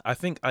 I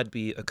think I'd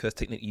be a curse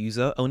technique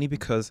user only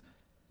because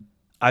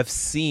I've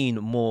seen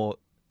more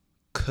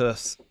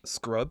curse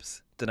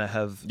scrubs than I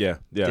have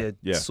their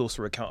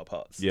sorcerer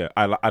counterparts. Yeah,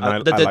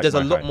 there's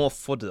a lot more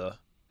fodder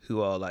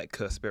who are like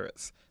curse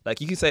spirits.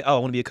 Like you can say, "Oh, I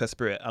want to be a curse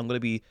spirit. I'm going to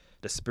be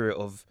the spirit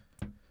of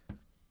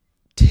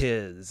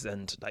tears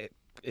and like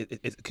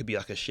it could be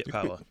like a shit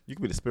power. You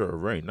could be the spirit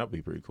of rain. That'd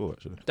be pretty cool,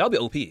 actually. That would be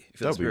OP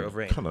if you're the spirit of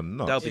rain. Kind of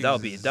nuts. That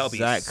would be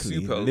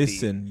super OP.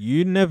 Listen,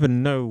 you never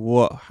know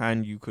what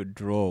hand you could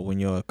draw when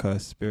you're a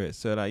cursed spirit.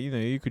 So like,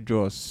 you could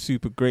draw a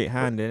super great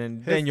hand,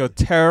 and then you're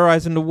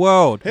terrorizing the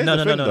world. No.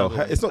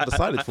 It's not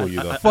decided for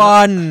you though.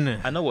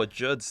 Fun. I know what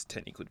Judd's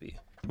technique would be.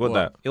 What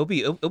that? It'll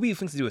be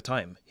things to do with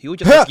time. He'll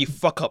just basically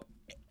fuck up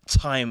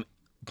time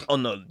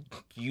on a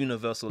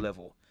universal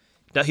level.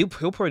 That he'll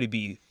probably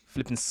be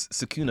flipping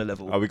Sukuna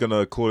level. Are we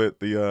gonna call it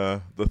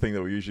the thing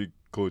that we usually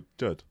call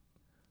Judd?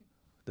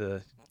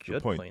 The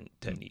Judd point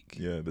technique.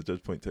 Yeah, the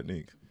Judd point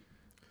technique.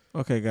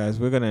 Okay, guys,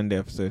 we're gonna end the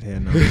episode here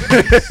now.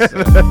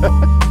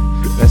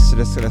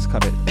 Let's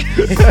cut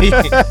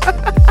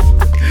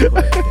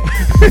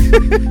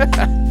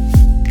it.